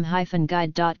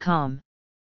tourism-guide.com.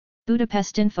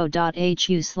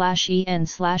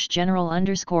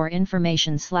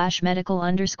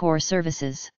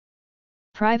 budapest.info.hu/en/general_information/medical_services.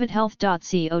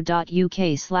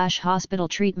 privatehealth.co.uk/hospital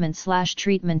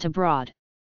treatment/treatment abroad.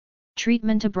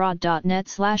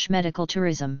 treatmentabroad.net/medical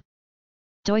tourism.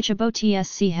 Deutsche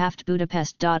Botschaftschaft Haft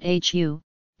Budapest.hu,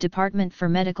 Department for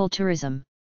Medical Tourism.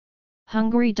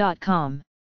 Hungary.com.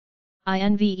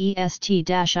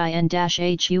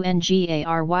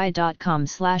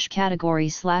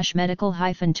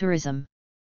 invest-in-hungary.com/category/medical-tourism.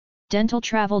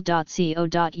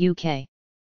 dentaltravel.co.uk.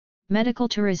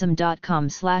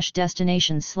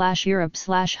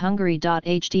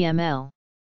 medicaltourism.com/destinations/Europe/Hungary.html.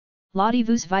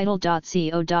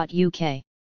 laudivusvital.co.uk.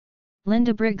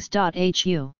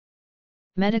 lindabriggs.hu.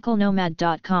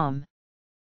 medicalnomad.com.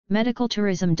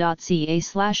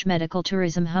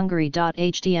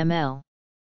 medicaltourism.ca/medicaltourismhungary.html.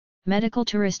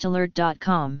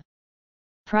 medicaltouristalert.com.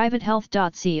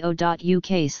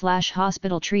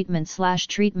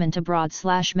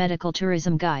 privatehealth.co.uk/hospital-treatment/treatment-abroad/medical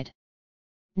tourism guide.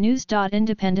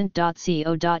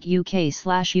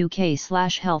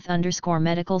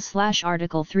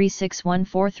 news.independent.co.uk/health_medical/article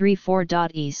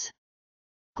 361434.es.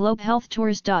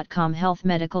 globehealthtours.com.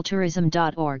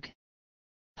 healthmedicaltourism.org.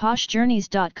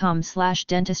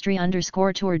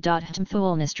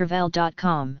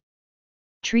 poshjourneys.com/dentistry_tour.htmfuelnestravel.com.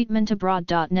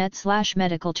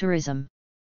 treatmentabroad.net/medical tourism.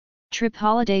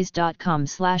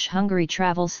 tripholidays.com/hungary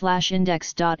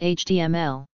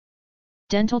travel/index.html.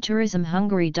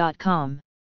 dentaltourismhungary.com.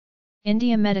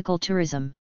 India medical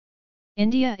tourism.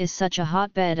 India is such a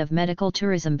hotbed of medical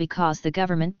tourism because the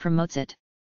government promotes it.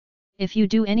 If you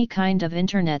do any kind of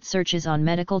internet searches on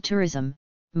medical tourism,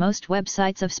 most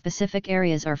websites of specific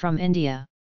areas are from India.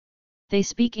 They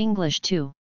speak English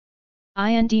too.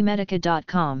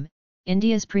 indmedica.com,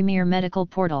 India's premier medical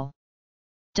portal.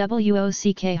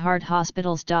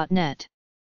 wockhearthospitals.net.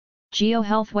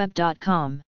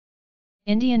 geohealthweb.com.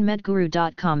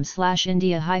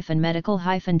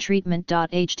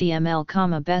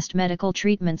 indian-medical-treatment.html, best medical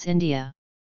treatments India.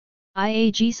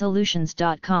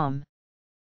 iagsolutions.com.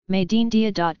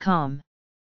 madeindia.com.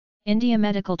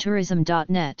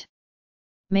 indiamedicaltourism.net.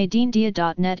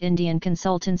 madeindia.net.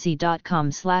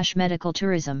 indianconsultancy.com/medical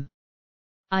tourism.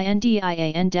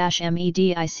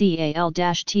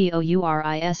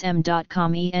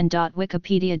 indian-medical-tourism.com.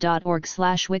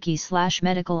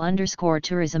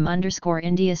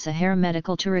 en.wikipedia.org/wiki/medical_tourism_India.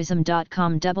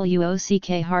 saharamedicaltourism.com.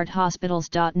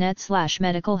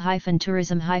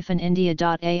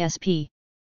 wockhearthospitals.net/medical-tourism-india.asp.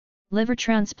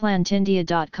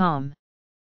 livertransplantindia.com.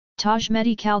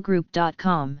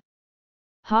 tajmedicalgroup.com.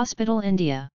 Hospital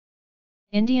India.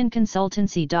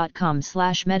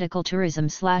 indianconsultancy.com/medical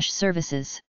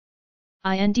tourism/services.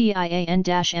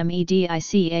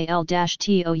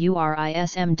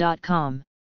 indian-medical-tourism.com.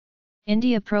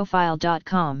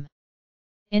 indiaprofile.com.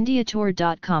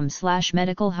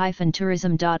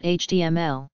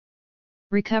 indiatour.com/medical-tourism.html.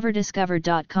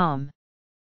 recoverdiscover.com.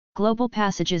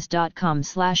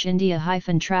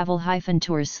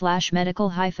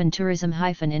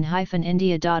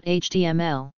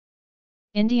 globalpassages.com/india-travel-tours/medical-tourism-in-india.html.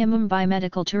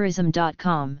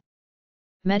 indiamumbaiMedicalTourism.com.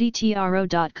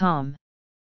 meditro.com.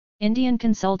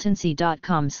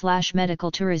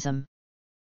 indianconsultancy.com/medical tourism.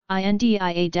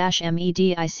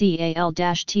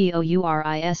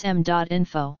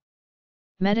 india-medical-tourism.info.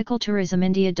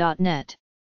 medicaltourismindia.net.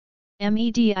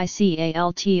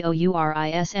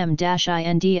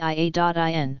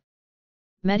 medicaltourism-india.in.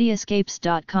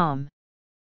 mediescapes.com.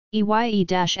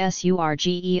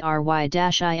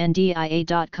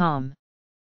 eye-surgery-india.com.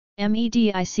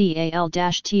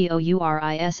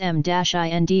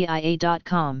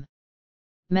 medical-tourism-india.com.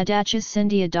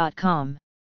 medachsindia.com.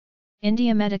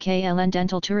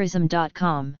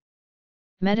 indiamedical-dentaltourism.com.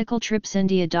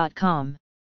 medicaltripsindia.com.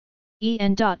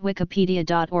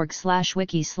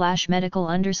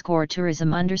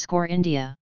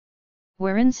 en.wikipedia.org/wiki/medical_tourism_India.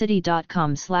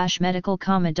 whereincity.com/medical,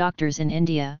 doctors in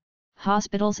India,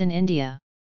 hospitals in India.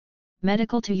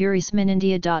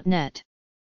 medicaltourismindia.net.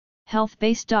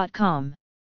 healthbase.com.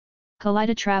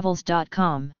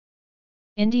 kaleidotravels.com.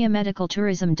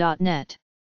 indiamedicaltourism.net.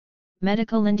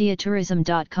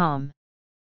 medicalindiatourism.com.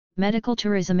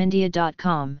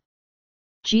 medicaltourismindia.com.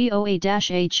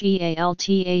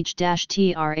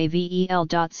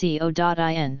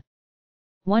 goa-health-travel.co.in.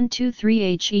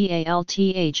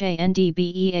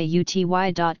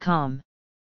 123healthandbeuty.com.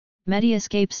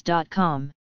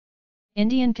 mediescapes.com.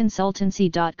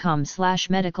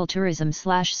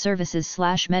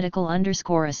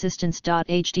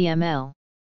 indianconsultancy.com/medical-tourism/services/medical-assistance.html.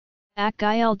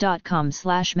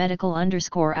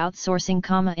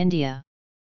 acgail.com/medical-outsourcing, India.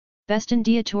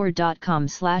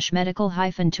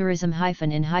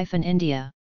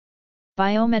 bestindiatour.com/medical-tourism-in-India.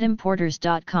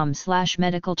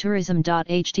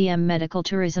 biomedimporters.com/medical-tourism.htm.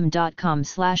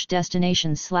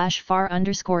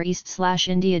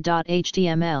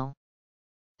 medicaltourism.com/destinations/far_east/India.html.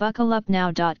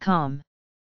 buckleupnow.com.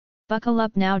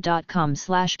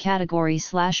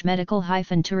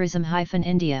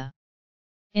 buckleup.com/category/medical-tourism-India.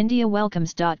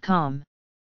 indiawelcomes.com.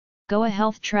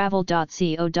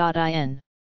 goahealthtravel.co.in.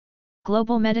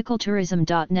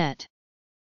 globalmedicaltourism.net.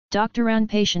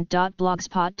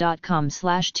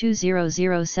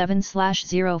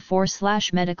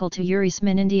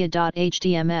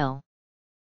 doctoranpatient.blogspot.com/2007/04/medical-tourism-India.html.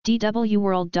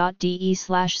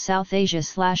 dwworld.de/South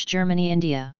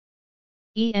Asia/Germany-India.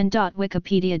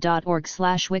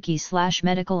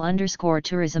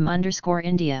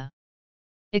 en.wikipedia.org/wiki/medical_tourism_India.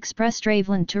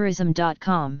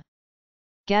 expresstravelantourism.com.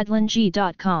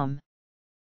 gadlang.com.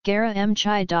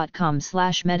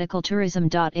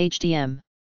 garamchai.com/medicaltourism.htm.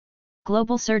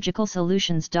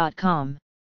 globalsurgicalsolutions.com.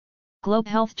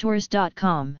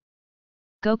 globehealthtours.com.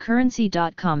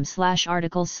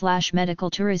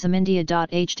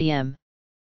 gocurrency.com/articles/medicaltourismindia.htm.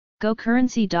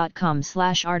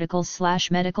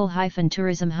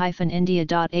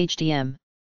 gocurrency.com/articles/medical-tourism-india.htm.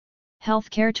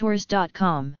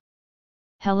 healthcaretours.com.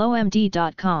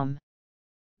 hellomd.com.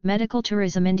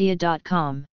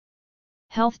 medicaltourismindia.com.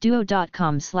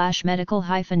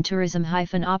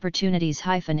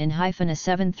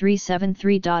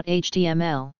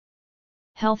 healthduo.com/medical-tourism-in-a7373.html.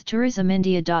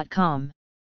 healthtourismindia.com.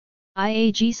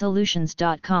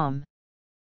 iagsolutions.com.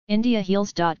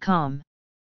 indiaheals.com.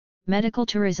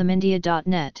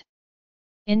 medicaltourismindia.net.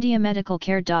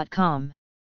 indiamedicalcare.com.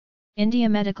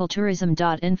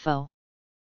 indiamedicaltourism.info.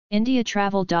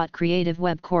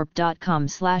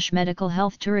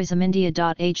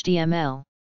 indiatravelwebcorp.com/medicalhealthtourismindia.html.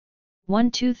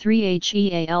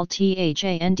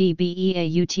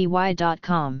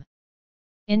 123healthandbeuty.com.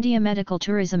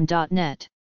 indiamedicaltourism.net.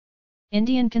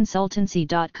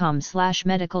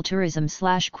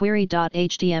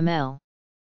 indianconsultancy.com/medicaltourism/query.html.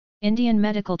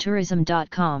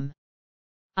 indianmedicaltourism.com.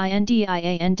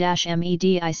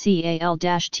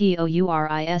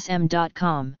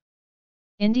 indian-medical-tourism.com.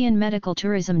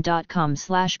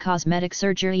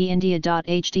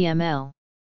 indianmedicaltourism.com/cosmeticsurgeryindia.html.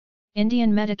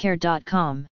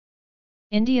 indianmedicare.com.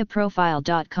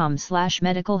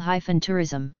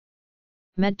 indiaprofile.com/medical-tourism.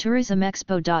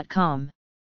 medtourismexpo.com.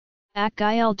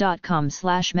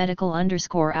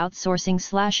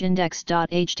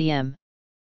 acgil.com/medical_outsourcing/index.htm.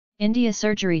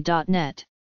 indiasurgery.net.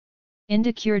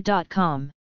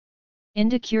 indicure.com.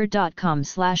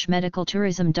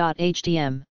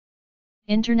 indicure.com/medicaltourism.htm.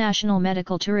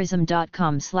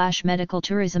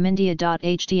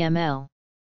 internationalmedicaltourism.com/medicaltourismindia.html.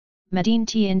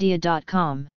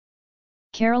 medineindia.com.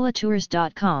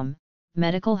 keralatours.com,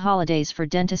 medical holidays for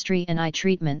dentistry and eye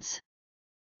treatments.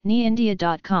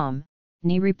 kneeindia.com,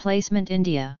 knee replacement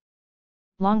India.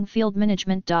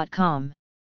 longfieldmanagement.com.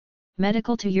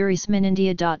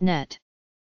 medicaltourismindia.net.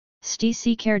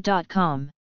 stccare.com.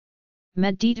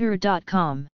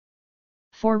 meddetour.com.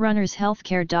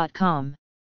 forerunnershealthcare.com.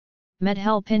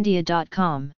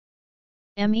 medhelpindia.com.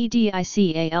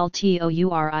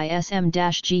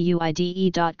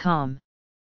 medicaltourism-guide.com.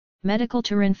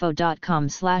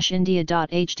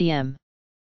 medicaltourinfo.com/india.htm.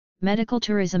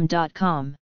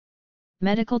 medicaltourism.com.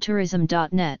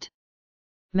 medicaltourism.net.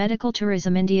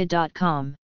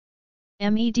 medicaltourismindia.com.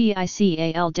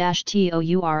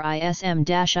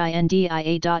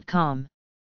 medicaltourism-india.com.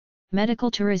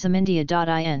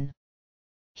 medicaltourismindia.in.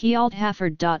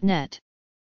 healdhafford.net.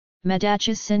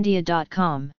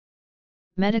 medachisindia.com.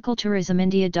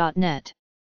 medicaltourismindia.net.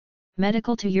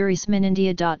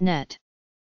 medicaltourismindia.net.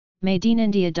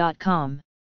 madeinindia.com.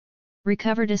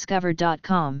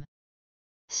 recoverdiscover.com.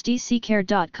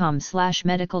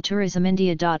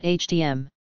 stccare.com/medicaltourismindia.htm.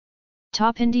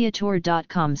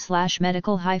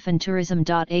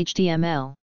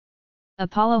 topindiatour.com/medical-tourism.html.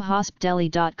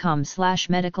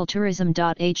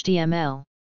 apollohospdelhi.com/medicaltourism.html.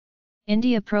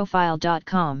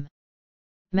 indiaprofile.com.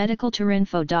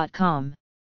 medicaltourinfo.com.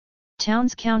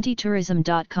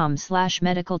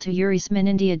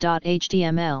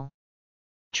 townscountytourism.com/medicaltourismindia.html.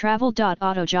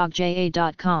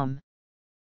 travel.autojogja.com.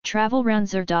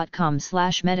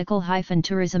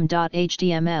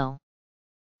 travelbrowser.com/medical-tourism.html.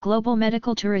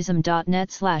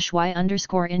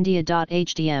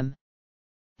 globalmedicaltourism.net/y_india.htm.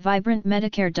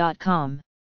 vibrantmedicare.com.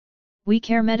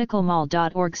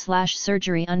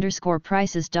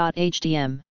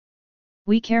 wecaremedicalmall.org/surgery_prices.htm.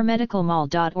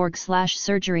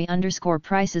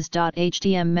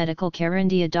 wecaremedicalmall.org/surgery_prices.htm.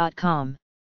 medicalcareindia.com.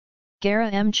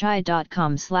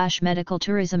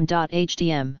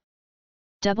 garamchai.com/medicaltourism.htm.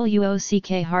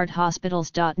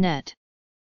 wockhearthospitals.net.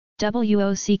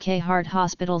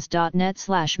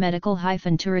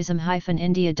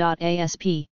 wockhearthospitals.net/medical-tourism-india.asp.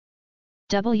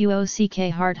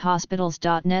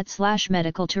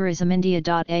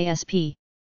 wockhearthospitals.net/medical-tourism-india.asp.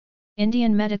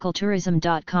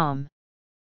 indianmedicaltourism.com.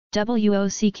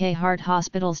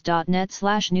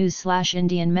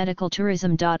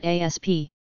 wockhearthospitals.net/news/indianmedicaltourism.asp.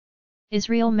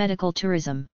 Israel Medical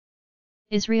Tourism.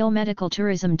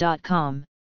 israelmedicaltourism.com.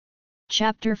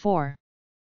 Chapter 4.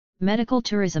 Medical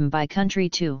Tourism by Country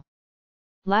 2.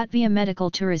 Latvia Medical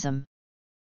Tourism.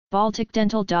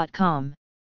 balticdental.com.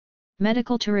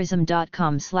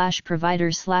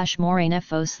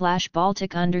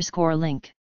 medicaltourism.com/providers/morainefo/baltic_link.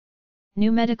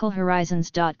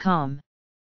 newmedicalhorizons.com.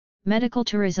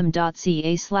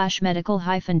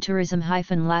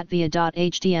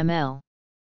 medicaltourism.ca/medical-tourism-latvia.html.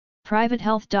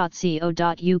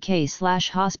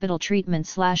 privatehealth.co.uk/hospital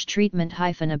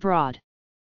treatment/treatment-abroad.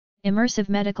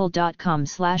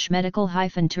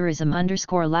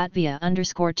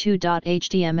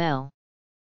 immersive-medical.com/medical-tourism_Latvia_2.html.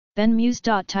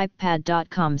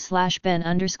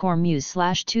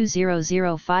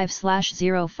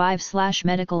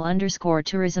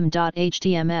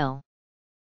 benmuse.typepad.com/ben_muse/2005/05/medical_tourism.html.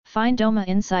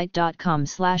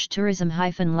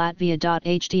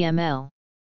 findomainsight.com/tourism-latvia.html.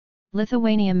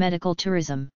 Lithuania Medical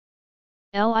Tourism.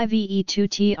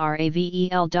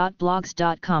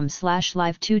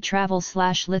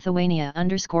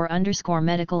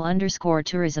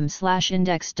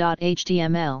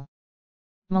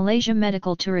 Malaysia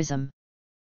Medical Tourism.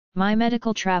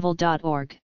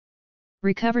 mymedicaltravel.org.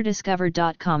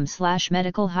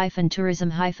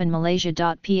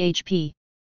 recoverdiscover.com/medical-tourism-malaysia.php.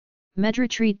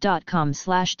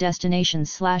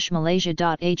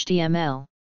 medretreat.com/destinations/malaysia.html.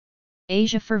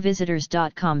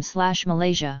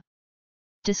 asiaforvisitors.com/malaysia.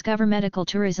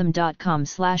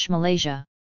 discovermedicaltourism.com/malaysia.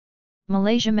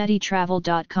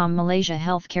 malaysiameditravel.com.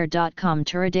 malaysiahealthcare.com.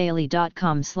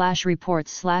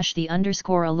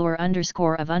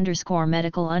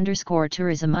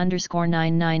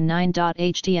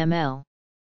 touraddaily.com/reports/the_allure_medical_tourism_999.html.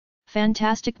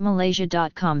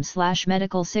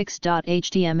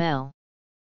 fantasticmalaysia.com/medical6.html.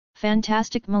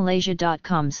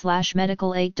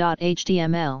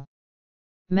 fantasticmalaysia.com/medical8.html.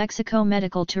 Mexico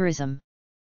Medical Tourism.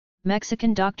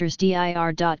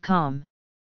 mexicandoctorsdir.com.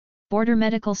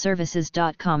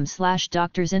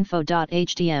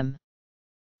 bordermedicalservices.com/doctorsinfo.htm.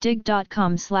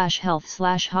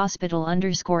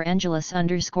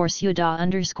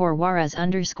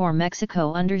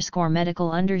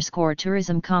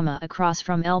 dig.com/health/hospital_angeles_ciudad_juarez_mexico_medical_tourism, across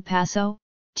from El Paso,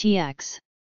 TX.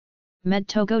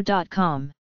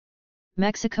 medtogo.com.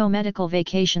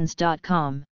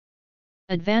 mexicomedicalvacations.com.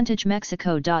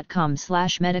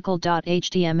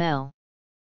 advantagemexico.com/medical.html.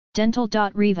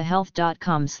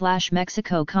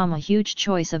 dental.rivahealth.com/Mexico, huge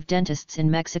choice of dentists in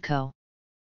Mexico.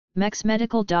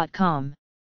 mexmedical.com.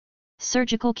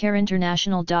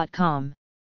 surgicalcareinternational.com.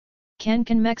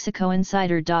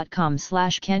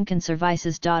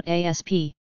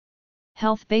 canconmexicoinsider.com/canconservices.asp.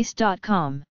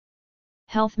 healthbase.com.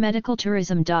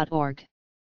 healthmedicaltourism.org.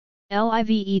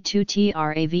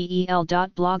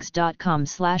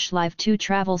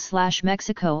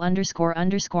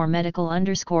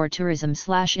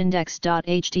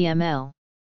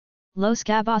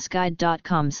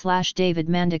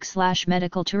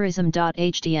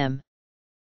 loscabosguide.com/davidmandic/medicaltourism.htm.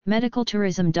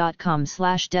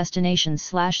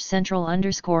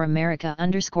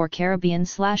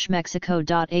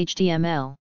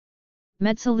 medicaltourism.com/destinations/central_America_Caribbean/Mexico.html.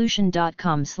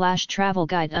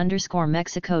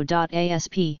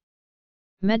 medsolution.com/travelguide_Mexico.asp.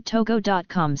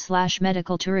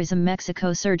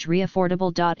 medtogo.com/medicaltourism-Mexico surge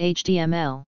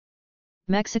reaffordable.html.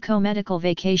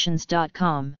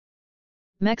 mexicomedicalvacations.com.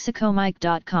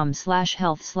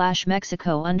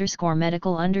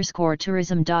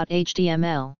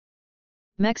 mexicomike.com/health/Mexico_medical_tourism.html.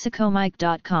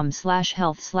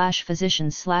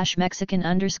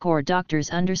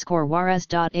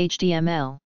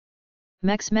 mexicomike.com/health/physicians/Mexican_doctors_Juarez.html.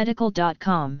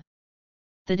 mexmedical.com.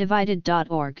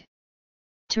 thedivided.org.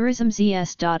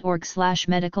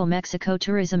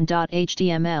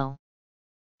 tourismzs.org/medicalmexicotourism.html.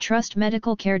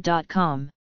 trustmedicalcare.com.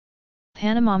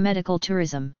 Panama Medical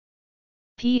Tourism.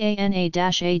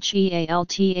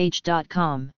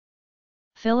 pana-health.com.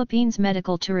 Philippines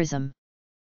Medical Tourism.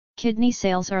 Kidney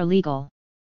sales are legal.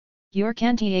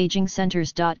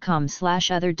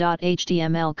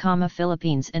 yourcantyagingcenters.com/other.html,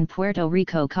 Philippines and Puerto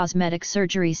Rico Cosmetic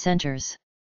Surgery Centers.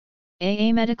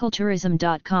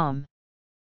 aamedicaltourism.com.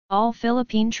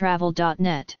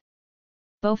 allphilippinetravel.net.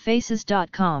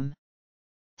 bofaces.com.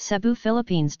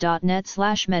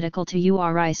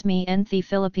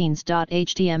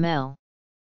 cebuphilippines.net/medical-to-urisme-philippines.html.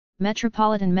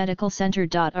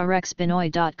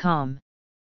 metropolitanmedicalcenter.rxbinoy.com.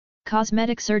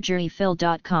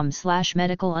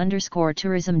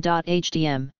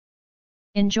 cosmeticsurgeryphil.com/medical_tourism.htm.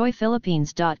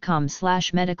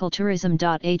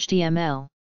 enjoyphilippines.com/medicaltourism.html.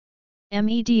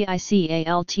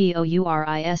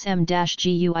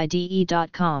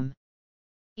 medicaltourism-guide.com.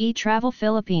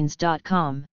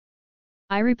 etravelphilippines.com.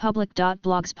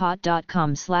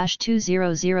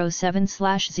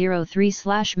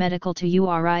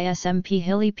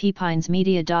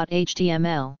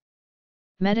 irepublic.blogspot.com/2007/03/medical2urismphillyppinesmedia.html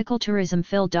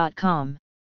medicaltourismphil.com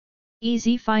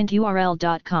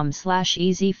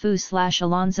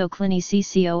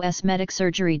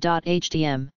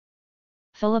easyfindurl.com/easyfoo/alonzocliniccosmedicsurgery.htm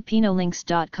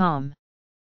filipinolinks.com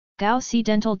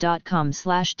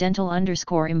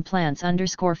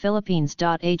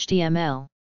gaoc-dental.com/dental_implants_philippines.html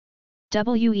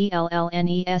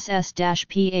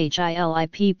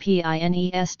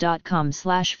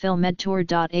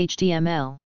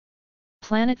wellness-philippines.com/philmedtour.html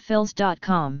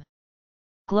planetphils.com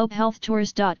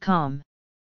globehealthtours.com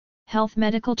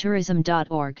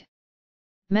healthmedicaltourism.org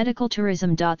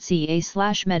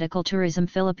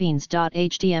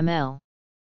medicaltourism.ca/medicaltourismphilippines.html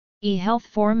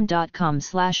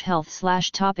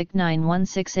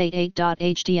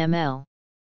ehealthforum.com/health/topic91688.html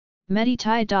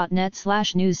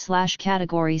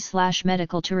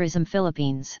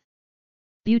meditai.net/news/category/medicaltourism-philippines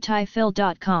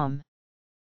beautyphil.com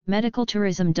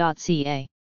medicaltourism.ca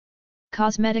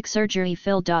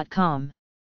cosmeticsurgeryphil.com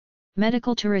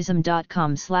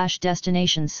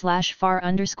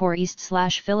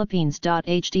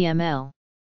medicaltourism.com/destinations/far_east/philippines.html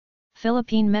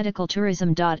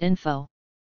philippine-medicaltourism.info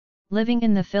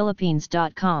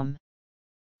livinginthephilippines.com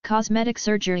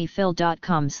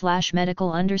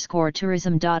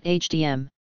cosmeticsurgeryphil.com/medical_tourism.htm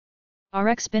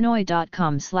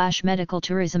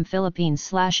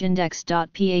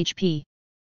rxpinoy.com/medicaltourismphilippines/index.php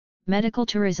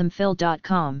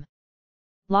medicaltourismphil.com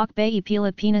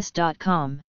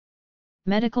locbaypilipinas.com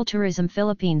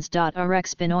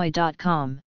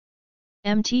medicaltourismphilippines.rxpinoy.com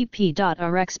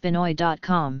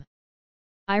mtp.rxpinoy.com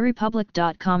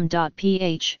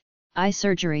irepublic.com.ph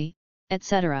iSurgery,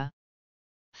 etc.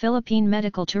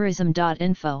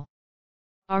 philippine-medicaltourism.info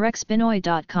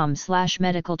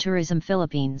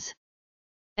rxpinoy.com/medicaltourismphilippines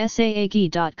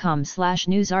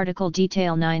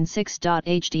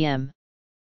saagi.com/newsarticledetail96.htm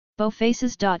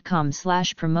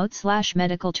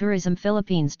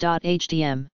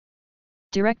bofaces.com/promote/medicaltourismphilippines.htm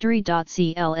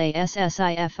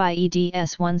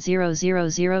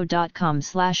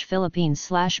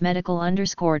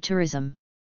directory.classifieds1000.com/philippines/medical_tourism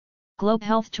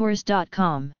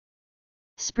globehealthtours.com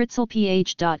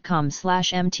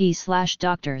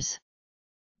spritzelph.com/mt/doctors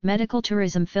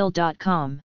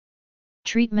medicaltourismphil.com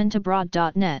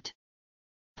treatmentabroad.net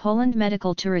Poland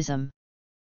Medical Tourism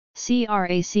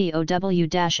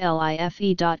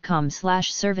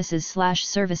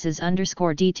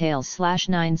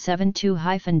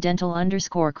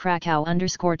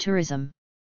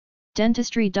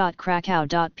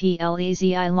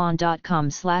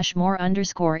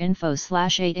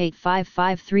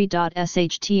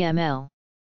dentistry.krakow.pl-easy-info/more_info/88553.html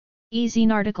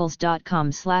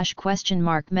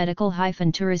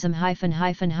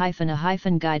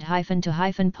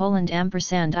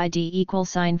easynarticles.com/?-medical-to-Poland&ID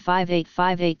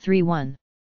 =585831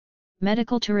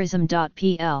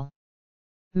 medicaltourism.pl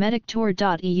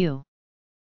medictour.eu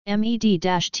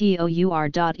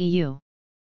med-tour.eu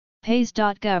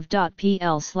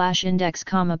pays.gov.pl/index,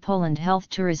 Poland Health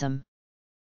Tourism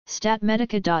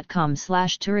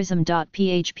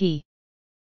statmedica.com/tourism.php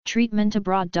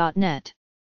treatmentabroad.net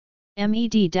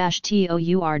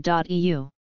med-tour.eu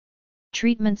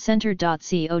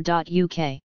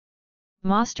treatmentcenter.co.uk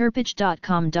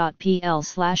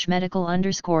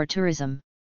mosterpage.com.pl/medical_tourism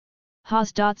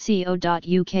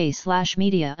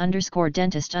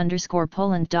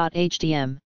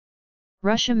hos.co.uk/media_dentist_poland.htm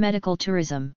Russia Medical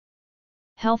Tourism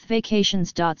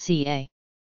healthvacations.ca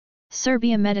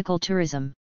Serbia Medical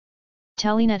Tourism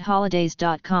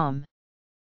telenetholidays.com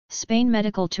Spain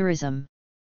Medical Tourism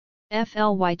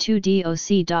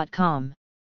fly2doc.com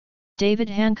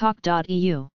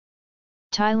davidhancock.eu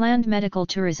Thailand Medical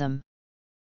Tourism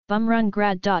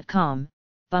bumrungrad.com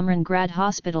Bumrungrad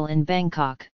Hospital in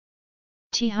Bangkok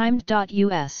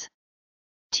thimed.us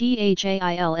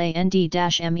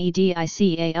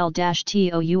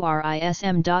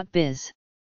thailand-medical-tourism.biz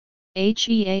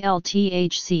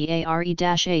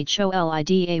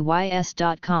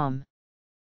healthcare-holidays.com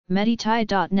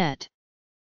meditai.net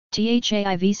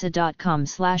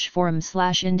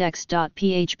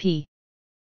thaivisa.com/forum/index.php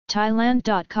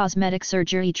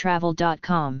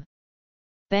thailand.cosmeticsurgerytravel.com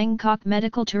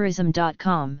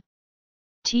bangkokmedicaltourism.com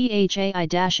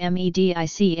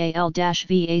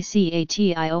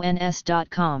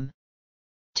thai-medical-vacations.com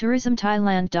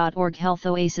tourismthailand.org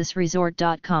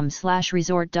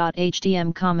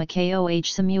healthoasisresort.com/resort.htm koh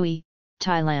samui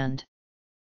Thailand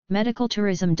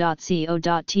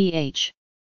medicaltourism.co.th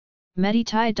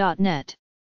meditai.net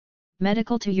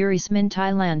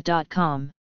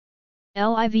medicaltourisminthailand.com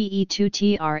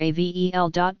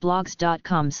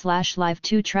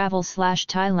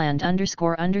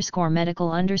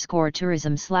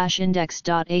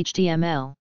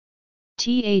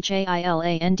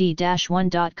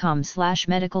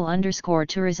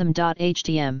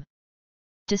thailand_medical_tourism.htm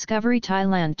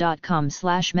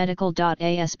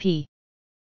discoverythailand.com/medical.asp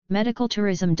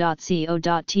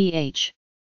medicaltourism.co.th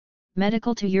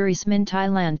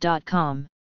medicaltourisminthailand.com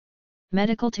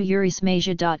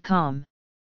medicaltourismasia.com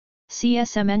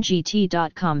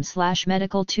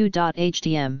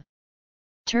csmngt.com/medical2.htm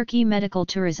Turkey Medical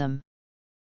Tourism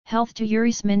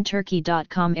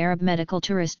healthtourisminturkey.com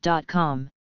arabmedicaltourist.com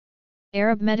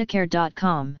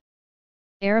arabmedicare.com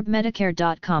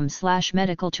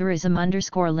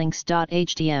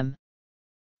arabmedicare.com/medicaltourism_links.htm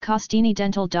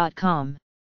costinidental.com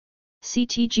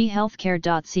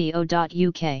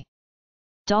ctghealthcare.co.uk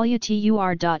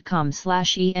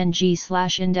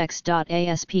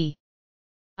wtur.com/eng/index.asp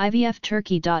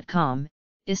ivfturkey.com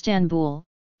Istanbul,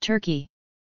 Turkey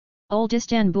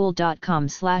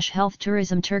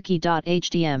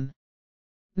oldistanbul.com/healthtourismturkey.htm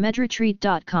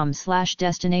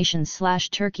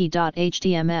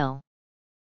medretreat.com/destinations/turkey.html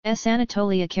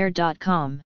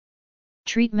sanatoliacare.com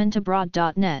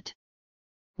treatmentabroad.net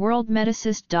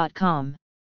worldmedicist.com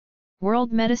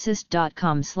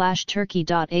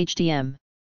worldmedicist.com/turkey.htm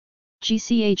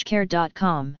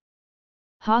gchcare.com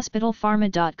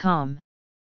hospitalpharma.com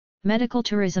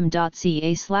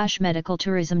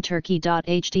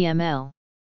medicaltourism.ca/medicaltourismturkey.html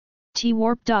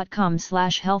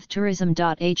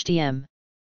twarp.com/healthtourism.htm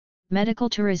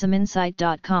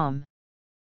medicaltourisminsight.com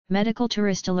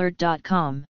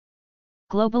medicaltouristalert.com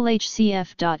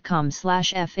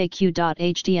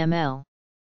globalhcf.com/faq.html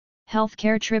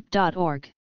healthcaretrip.org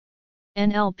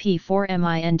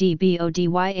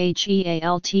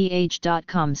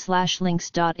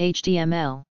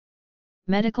nlp4mindbodhyhealth.com/links.html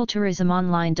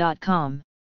medicaltourismonline.com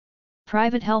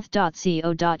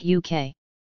privatehealth.co.uk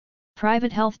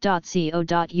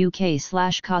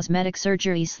privatehealth.co.uk/cosmetic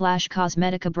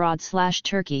surgery/cosmetic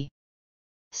abroad/Turkey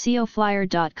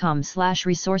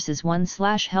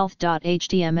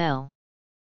seoflyer.com/resources1/health.html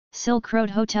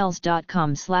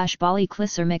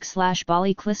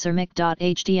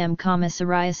silkroadhotels.com/ballyclissermic/ballyclissermic.htm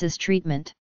psoriasis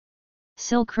treatment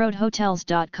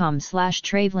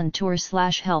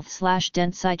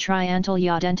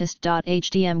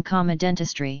silkroadhotels.com/travelandtour/health/dentcytriantalyadentist.htm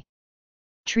dentistry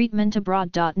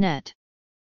treatmentabroad.net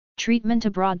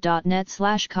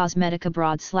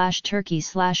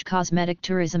treatmentabroad.net/cosmeticabroad/Turkey/cosmetic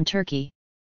tourism Turkey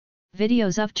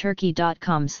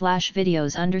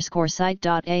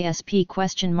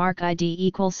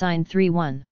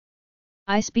videosofturkey.com/videos_site.asp?id=31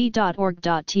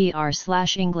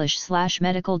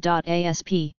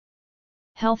 isb.org.tr/english/medical.asp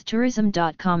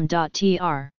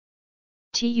healthtourism.com.tr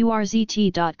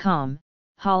turzt.com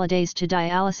holidays to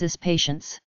dialysis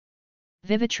patients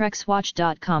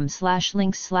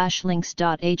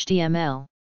vivitrexwatch.com/links/links.html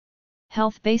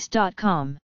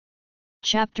healthbase.com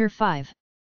Chapter 5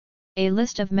 A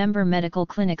list of member medical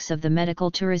clinics of the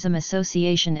Medical Tourism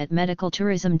Association at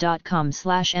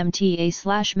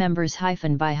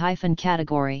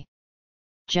medicaltourism.com/mta/members-by-category.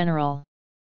 General.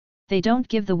 They don't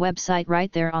give the website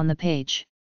right there on the page.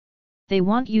 They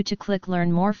want you to click Learn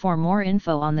More for more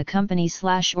info on the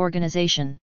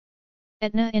company/organization.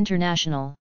 Aetna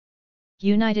International.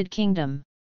 United Kingdom.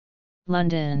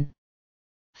 London.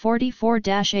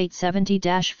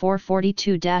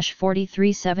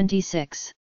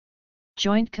 44-870-442-4376.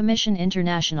 Joint Commission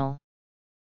International.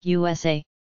 USA.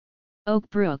 Oak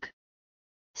Brook.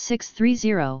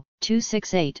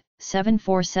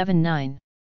 630-268-7479.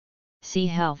 Sea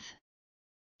Health.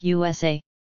 USA.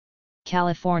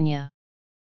 California.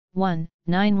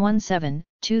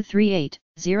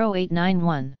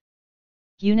 1-917-238-0891.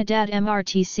 Unidad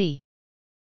MRTC.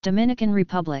 Dominican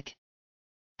Republic.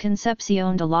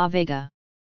 Concepcion de la Vega.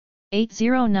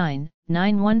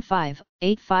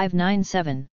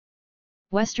 809-915-8597.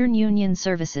 Western Union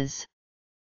Services.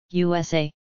 USA.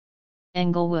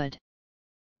 Englewood.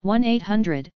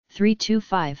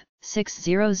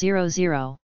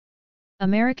 1-800-325-6000.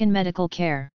 American Medical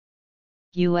Care.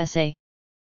 USA.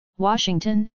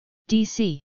 Washington,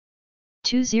 D.C.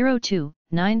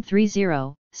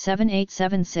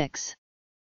 202-930-7876.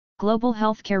 Global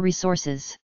Healthcare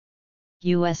Resources.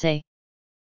 USA.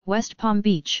 West Palm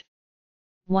Beach.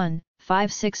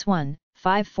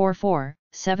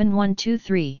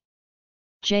 1-561-544-7123.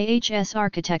 JHS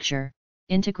Architecture,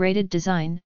 Integrated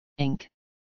Design, Inc.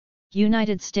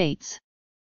 United States.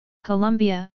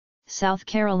 Columbia, South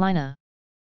Carolina.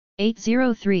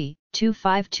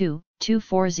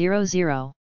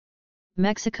 803-252-2400.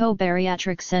 Mexico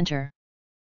Bariatric Center.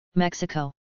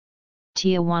 Mexico.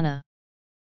 Tijuana.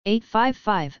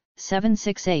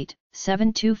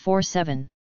 855-768-7247.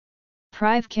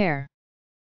 Prive Care,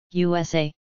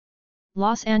 USA.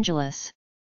 Los Angeles.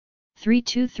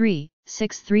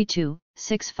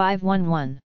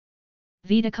 323-632-6511.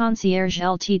 Vita Concierge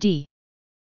Ltd.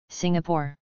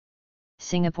 Singapore.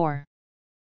 Singapore.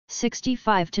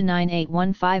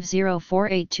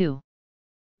 65-98150482.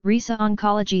 Risa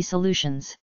Oncology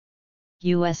Solutions,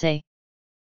 USA.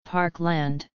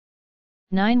 Parkland.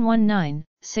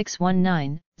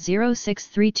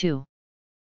 919-619-0632.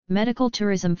 Medical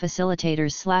Tourism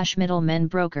Facilitators / Middlemen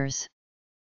Brokers.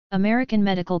 American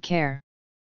Medical Care,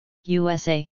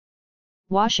 USA.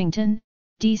 Washington,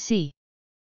 D.C.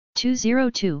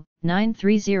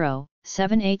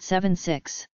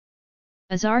 202-930-7876.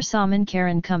 Azar Salman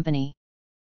Karen Company,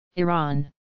 Iran.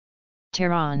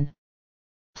 Tehran.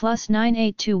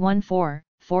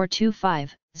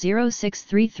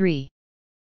 +98214-425-0633.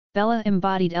 Bella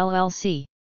Embodied LLC,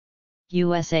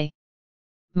 USA.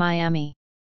 Miami.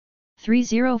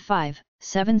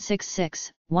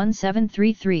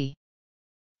 305-766-1733.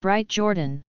 Bright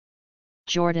Jordan,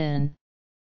 Jordan.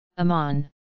 Amman.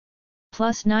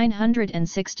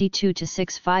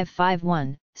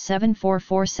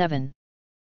 +962-6551-7447.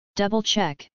 Double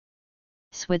Check,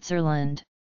 Switzerland.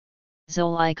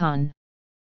 Zolicon.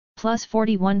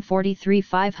 +4143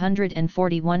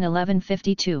 541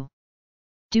 1152.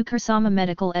 Dukersama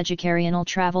Medical Educational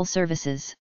Travel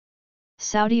Services,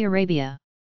 Saudi Arabia.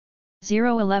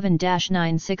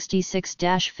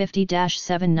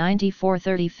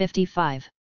 011-966-50-794-3055.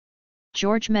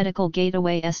 George Medical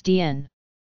Gateway SDN,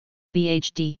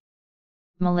 BHD.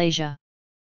 Malaysia.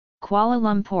 Kuala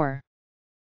Lumpur.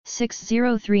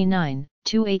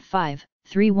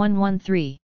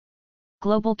 6039-285-3113.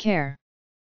 Global Care,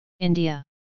 India.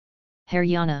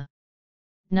 Haryana.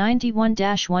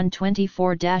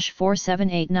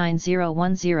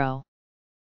 91-124-47891010.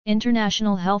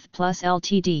 International Health Plus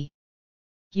Ltd.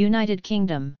 United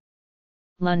Kingdom.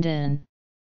 London.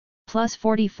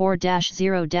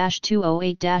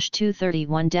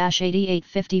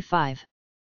 +44-0-208-231-8855.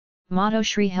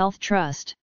 Madhoshri Health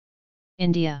Trust,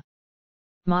 India.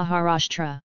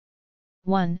 Maharashtra.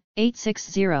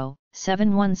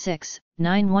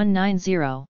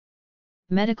 1-860-716-9190.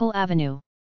 Medical Avenue,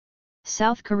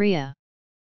 South Korea.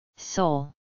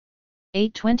 Seoul.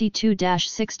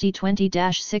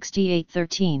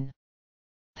 822-6020-6813.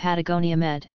 Patagonia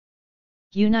Med,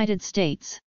 United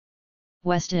States.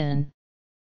 Weston.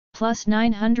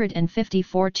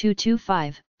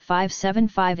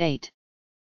 +954-225-5758.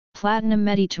 Platinum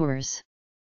Meditours,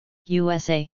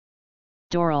 USA.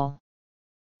 Doral.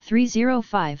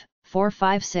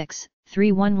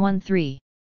 305-456-3113.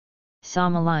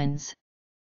 Sama Lines,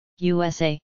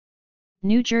 USA.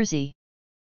 New Jersey.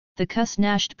 The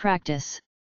Kusnasht Practice,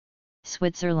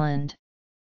 Switzerland.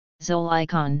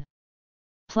 Zolicon.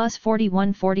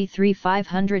 +4143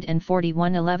 541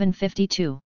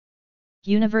 1152.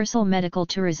 Universal Medical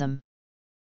Tourism,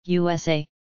 USA.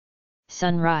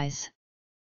 Sunrise.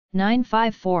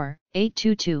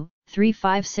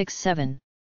 954-822-3567.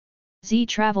 Z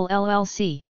Travel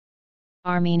LLC,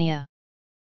 Armenia.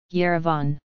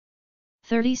 Yerevan.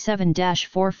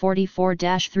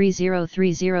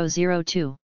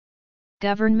 37-444-3030002.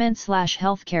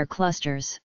 Government/Healthcare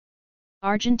Clusters,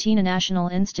 Argentina. National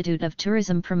Institute of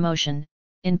Tourism Promotion,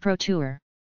 InProTour,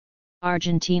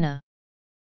 Argentina.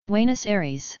 Buenos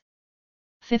Aires.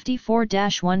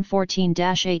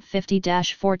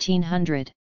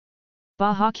 54-114-850-1400.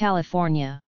 Baja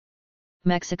California,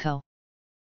 Mexico.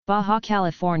 Baja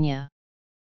California.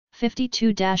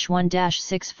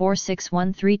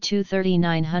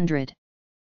 52-1-646-132-3900.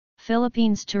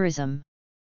 Philippines Tourism,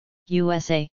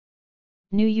 USA.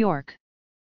 New York.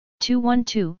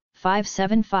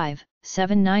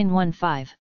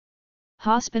 212-575-7915.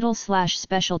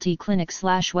 Hospital/Specialty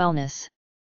Clinic/Wellness,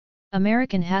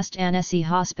 American Hastanesi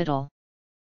Hospital,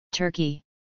 Turkey.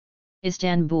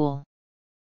 Istanbul.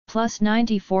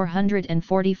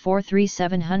 +9444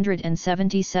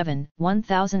 3777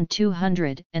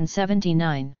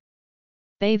 1279.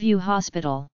 Bayview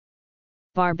Hospital,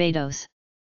 Barbados.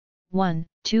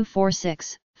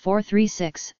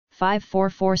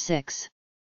 1-246-436-5446.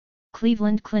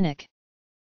 Cleveland Clinic,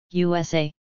 USA.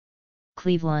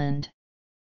 Cleveland.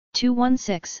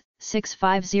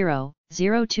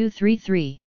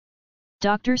 216-650-0233.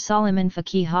 Dr. Solomon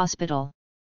Faki Hospital,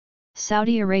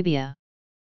 Saudi Arabia.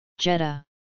 Jeddah.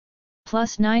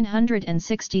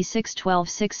 +966 12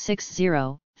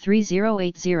 660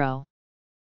 3080.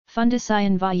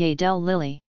 Fundación Valle del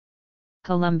Lili,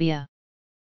 Colombia.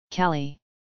 Cali.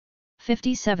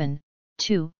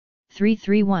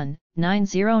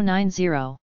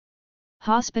 57-2-331-9090.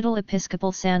 Hospital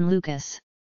Episcopal San Lucas,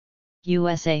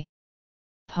 USA.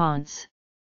 Ponce.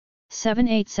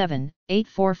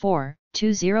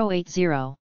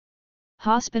 787-844-2080.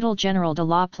 Hospital General de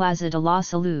la Plaza de la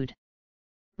Salud,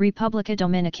 República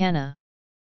Dominicana.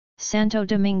 Santo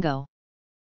Domingo.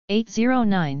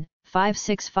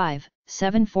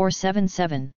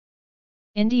 809-565-7477.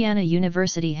 Indiana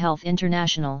University Health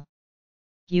International,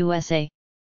 USA.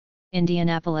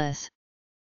 Indianapolis.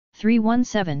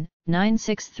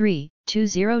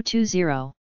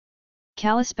 317-963-2020.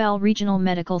 Kalispell Regional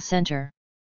Medical Center,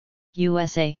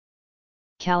 USA.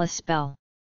 Kalispell.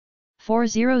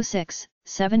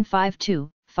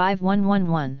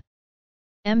 406-752-5111.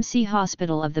 MC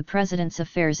Hospital of the President's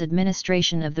Affairs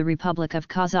Administration of the Republic of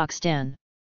Kazakhstan,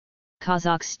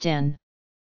 Kazakhstan.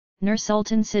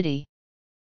 Nur-Sultan City.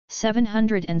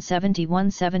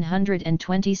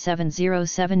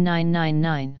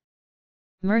 771-727-07999.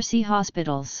 Mercy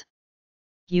Hospitals,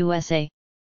 USA.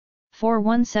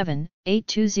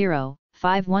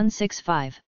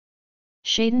 417-820-5165.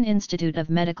 Shaden Institute of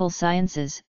Medical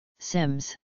Sciences,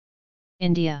 SIMS,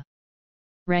 India.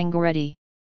 Rangareddy.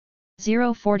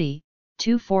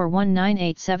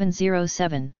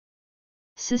 040-241-98707.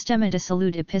 Sistema de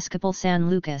Salud Episcopal San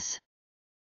Lucas,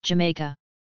 Jamaica.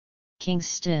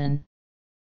 Kingston.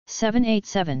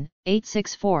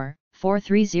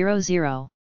 787-864-4300.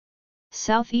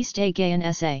 Southeast Agayan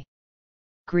SA.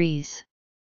 Greece.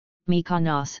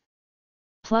 Mykonos.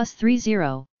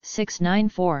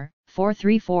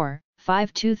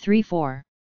 +30-694-434-5234.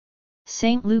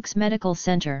 St. Luke's Medical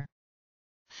Center,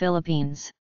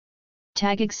 Philippines.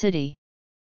 Taguig City.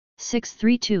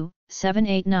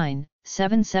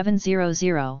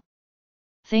 632-789-7700.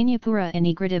 Thanyapura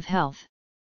Integrative Health,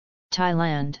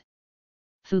 Thailand.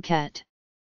 Phuket.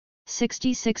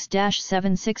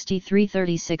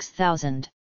 66-763-36000.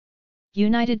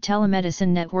 United Telemedicine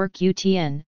Network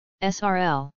UTN,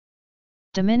 SRL.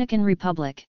 Dominican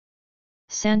Republic.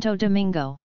 Santo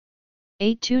Domingo.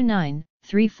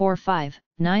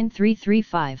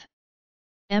 829-345-9335.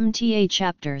 MTA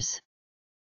Chapters.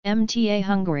 MTA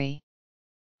Hungary,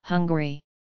 Hungary.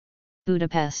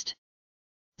 Budapest.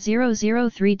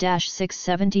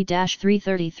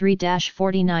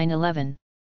 003-670-333-4911.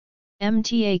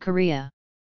 MTA Korea,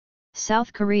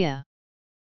 South Korea.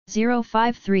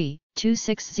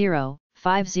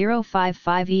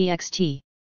 053-260-5055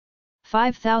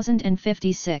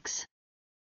 5056.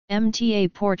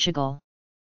 MTA Portugal,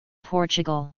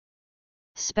 Portugal.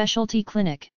 Specialty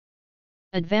Clinic,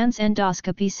 Advance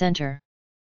Endoscopy Center,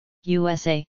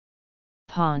 USA.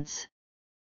 Ponce.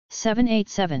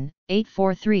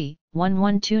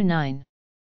 787-843-1129.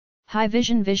 High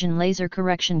Vision Vision Laser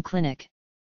Correction Clinic,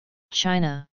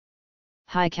 China.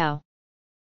 Haikou.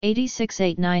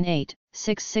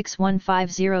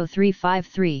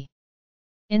 86898-66150-353.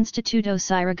 Instituto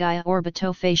Cirugía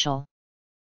Orbitofacial,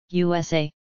 USA.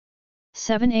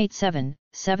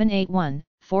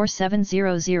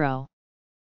 787-781-4700.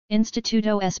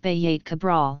 Instituto Espaillat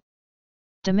Cabral,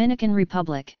 Dominican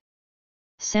Republic.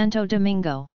 Santo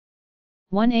Domingo.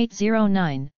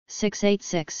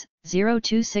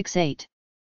 1809-686-0268.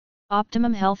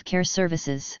 Optimum Healthcare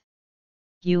Services,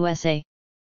 USA.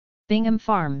 Bingham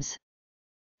Farms.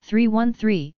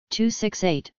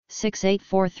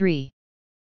 313-268-6843.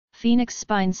 Phoenix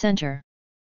Spine Center,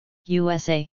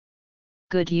 USA.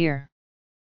 Goodyear.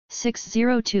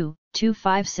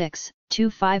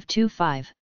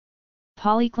 602-256-2525.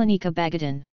 Poliklinika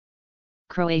Bagadan,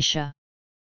 Croatia.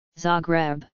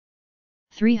 Zagreb.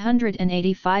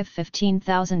 385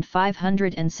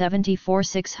 15574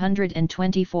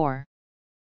 624.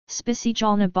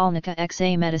 Specijalna Bolnica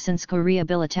XA Medicinsko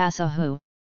Rehabilitacija,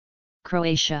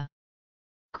 Croatia.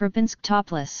 Krupinsk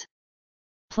Topless.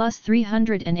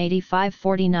 +385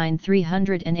 49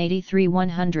 383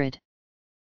 100.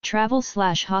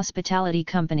 Travel/Hospitality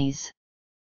Companies.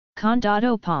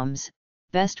 Condado Palms,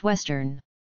 Best Western,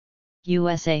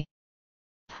 USA.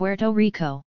 Puerto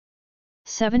Rico.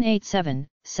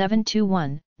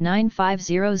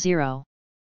 787-721-9500.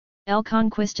 El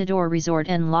Conquistador Resort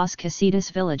en Las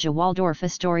Casitas Village Waldorf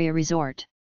Astoria Resort,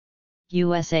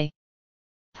 USA.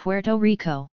 Puerto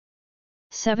Rico.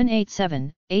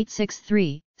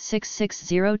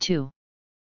 787-863-6602.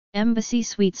 Embassy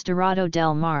Suites Dorado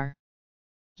del Mar,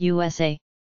 USA.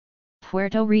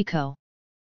 Puerto Rico.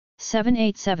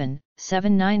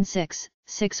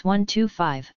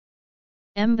 787-796-6125.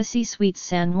 Embassy Suites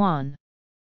San Juan,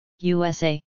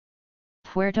 USA.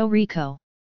 Puerto Rico.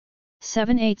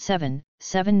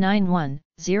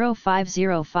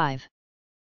 787-791-0505.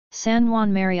 San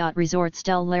Juan Marriott Resorts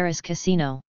del Lares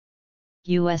Casino,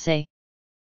 USA.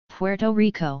 Puerto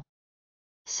Rico.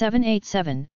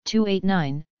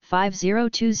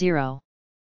 787-289-5020.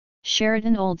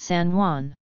 Sheraton Old San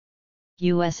Juan,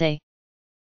 USA.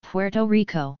 Puerto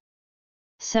Rico.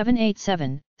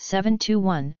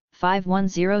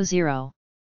 787-721-5100.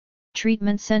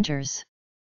 Treatment Centers.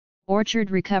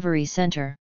 Orchard Recovery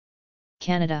Center,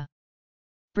 Canada.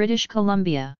 British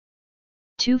Columbia.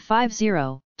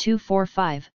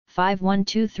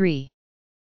 250-245-5123.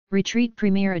 Retreat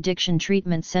Premier Addiction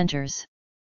Treatment Centers,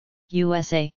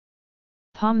 USA.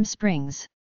 Palm Springs.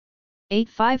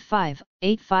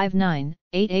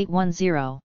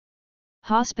 855-859-8810.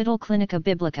 Hospital Clínica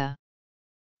Bíblica,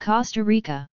 Costa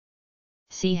Rica.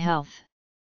 Sea Health,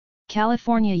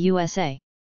 California, USA.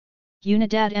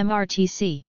 Unidad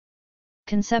MRTC,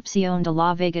 Concepción de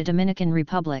la Vega, Dominican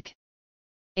Republic.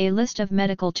 A list of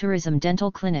medical tourism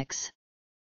dental clinics.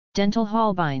 Dental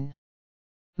Holbein,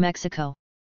 Mexico.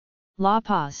 La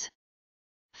Paz.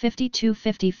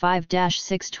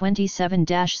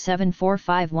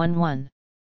 5255-627-74511.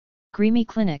 Grimi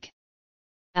Clinic,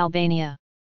 Albania.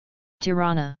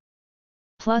 Tirana.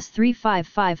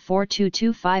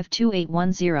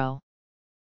 +35542252810.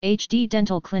 HD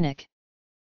Dental Clinic,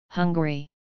 Hungary.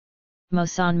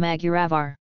 Moson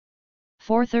Magyaravar.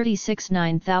 436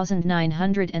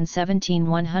 9917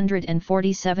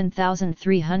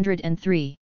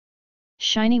 147,303.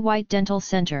 Shiny White Dental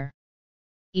Center,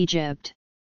 Egypt.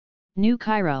 New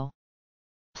Cairo.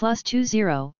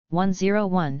 +20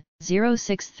 101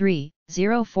 063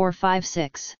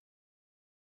 0456.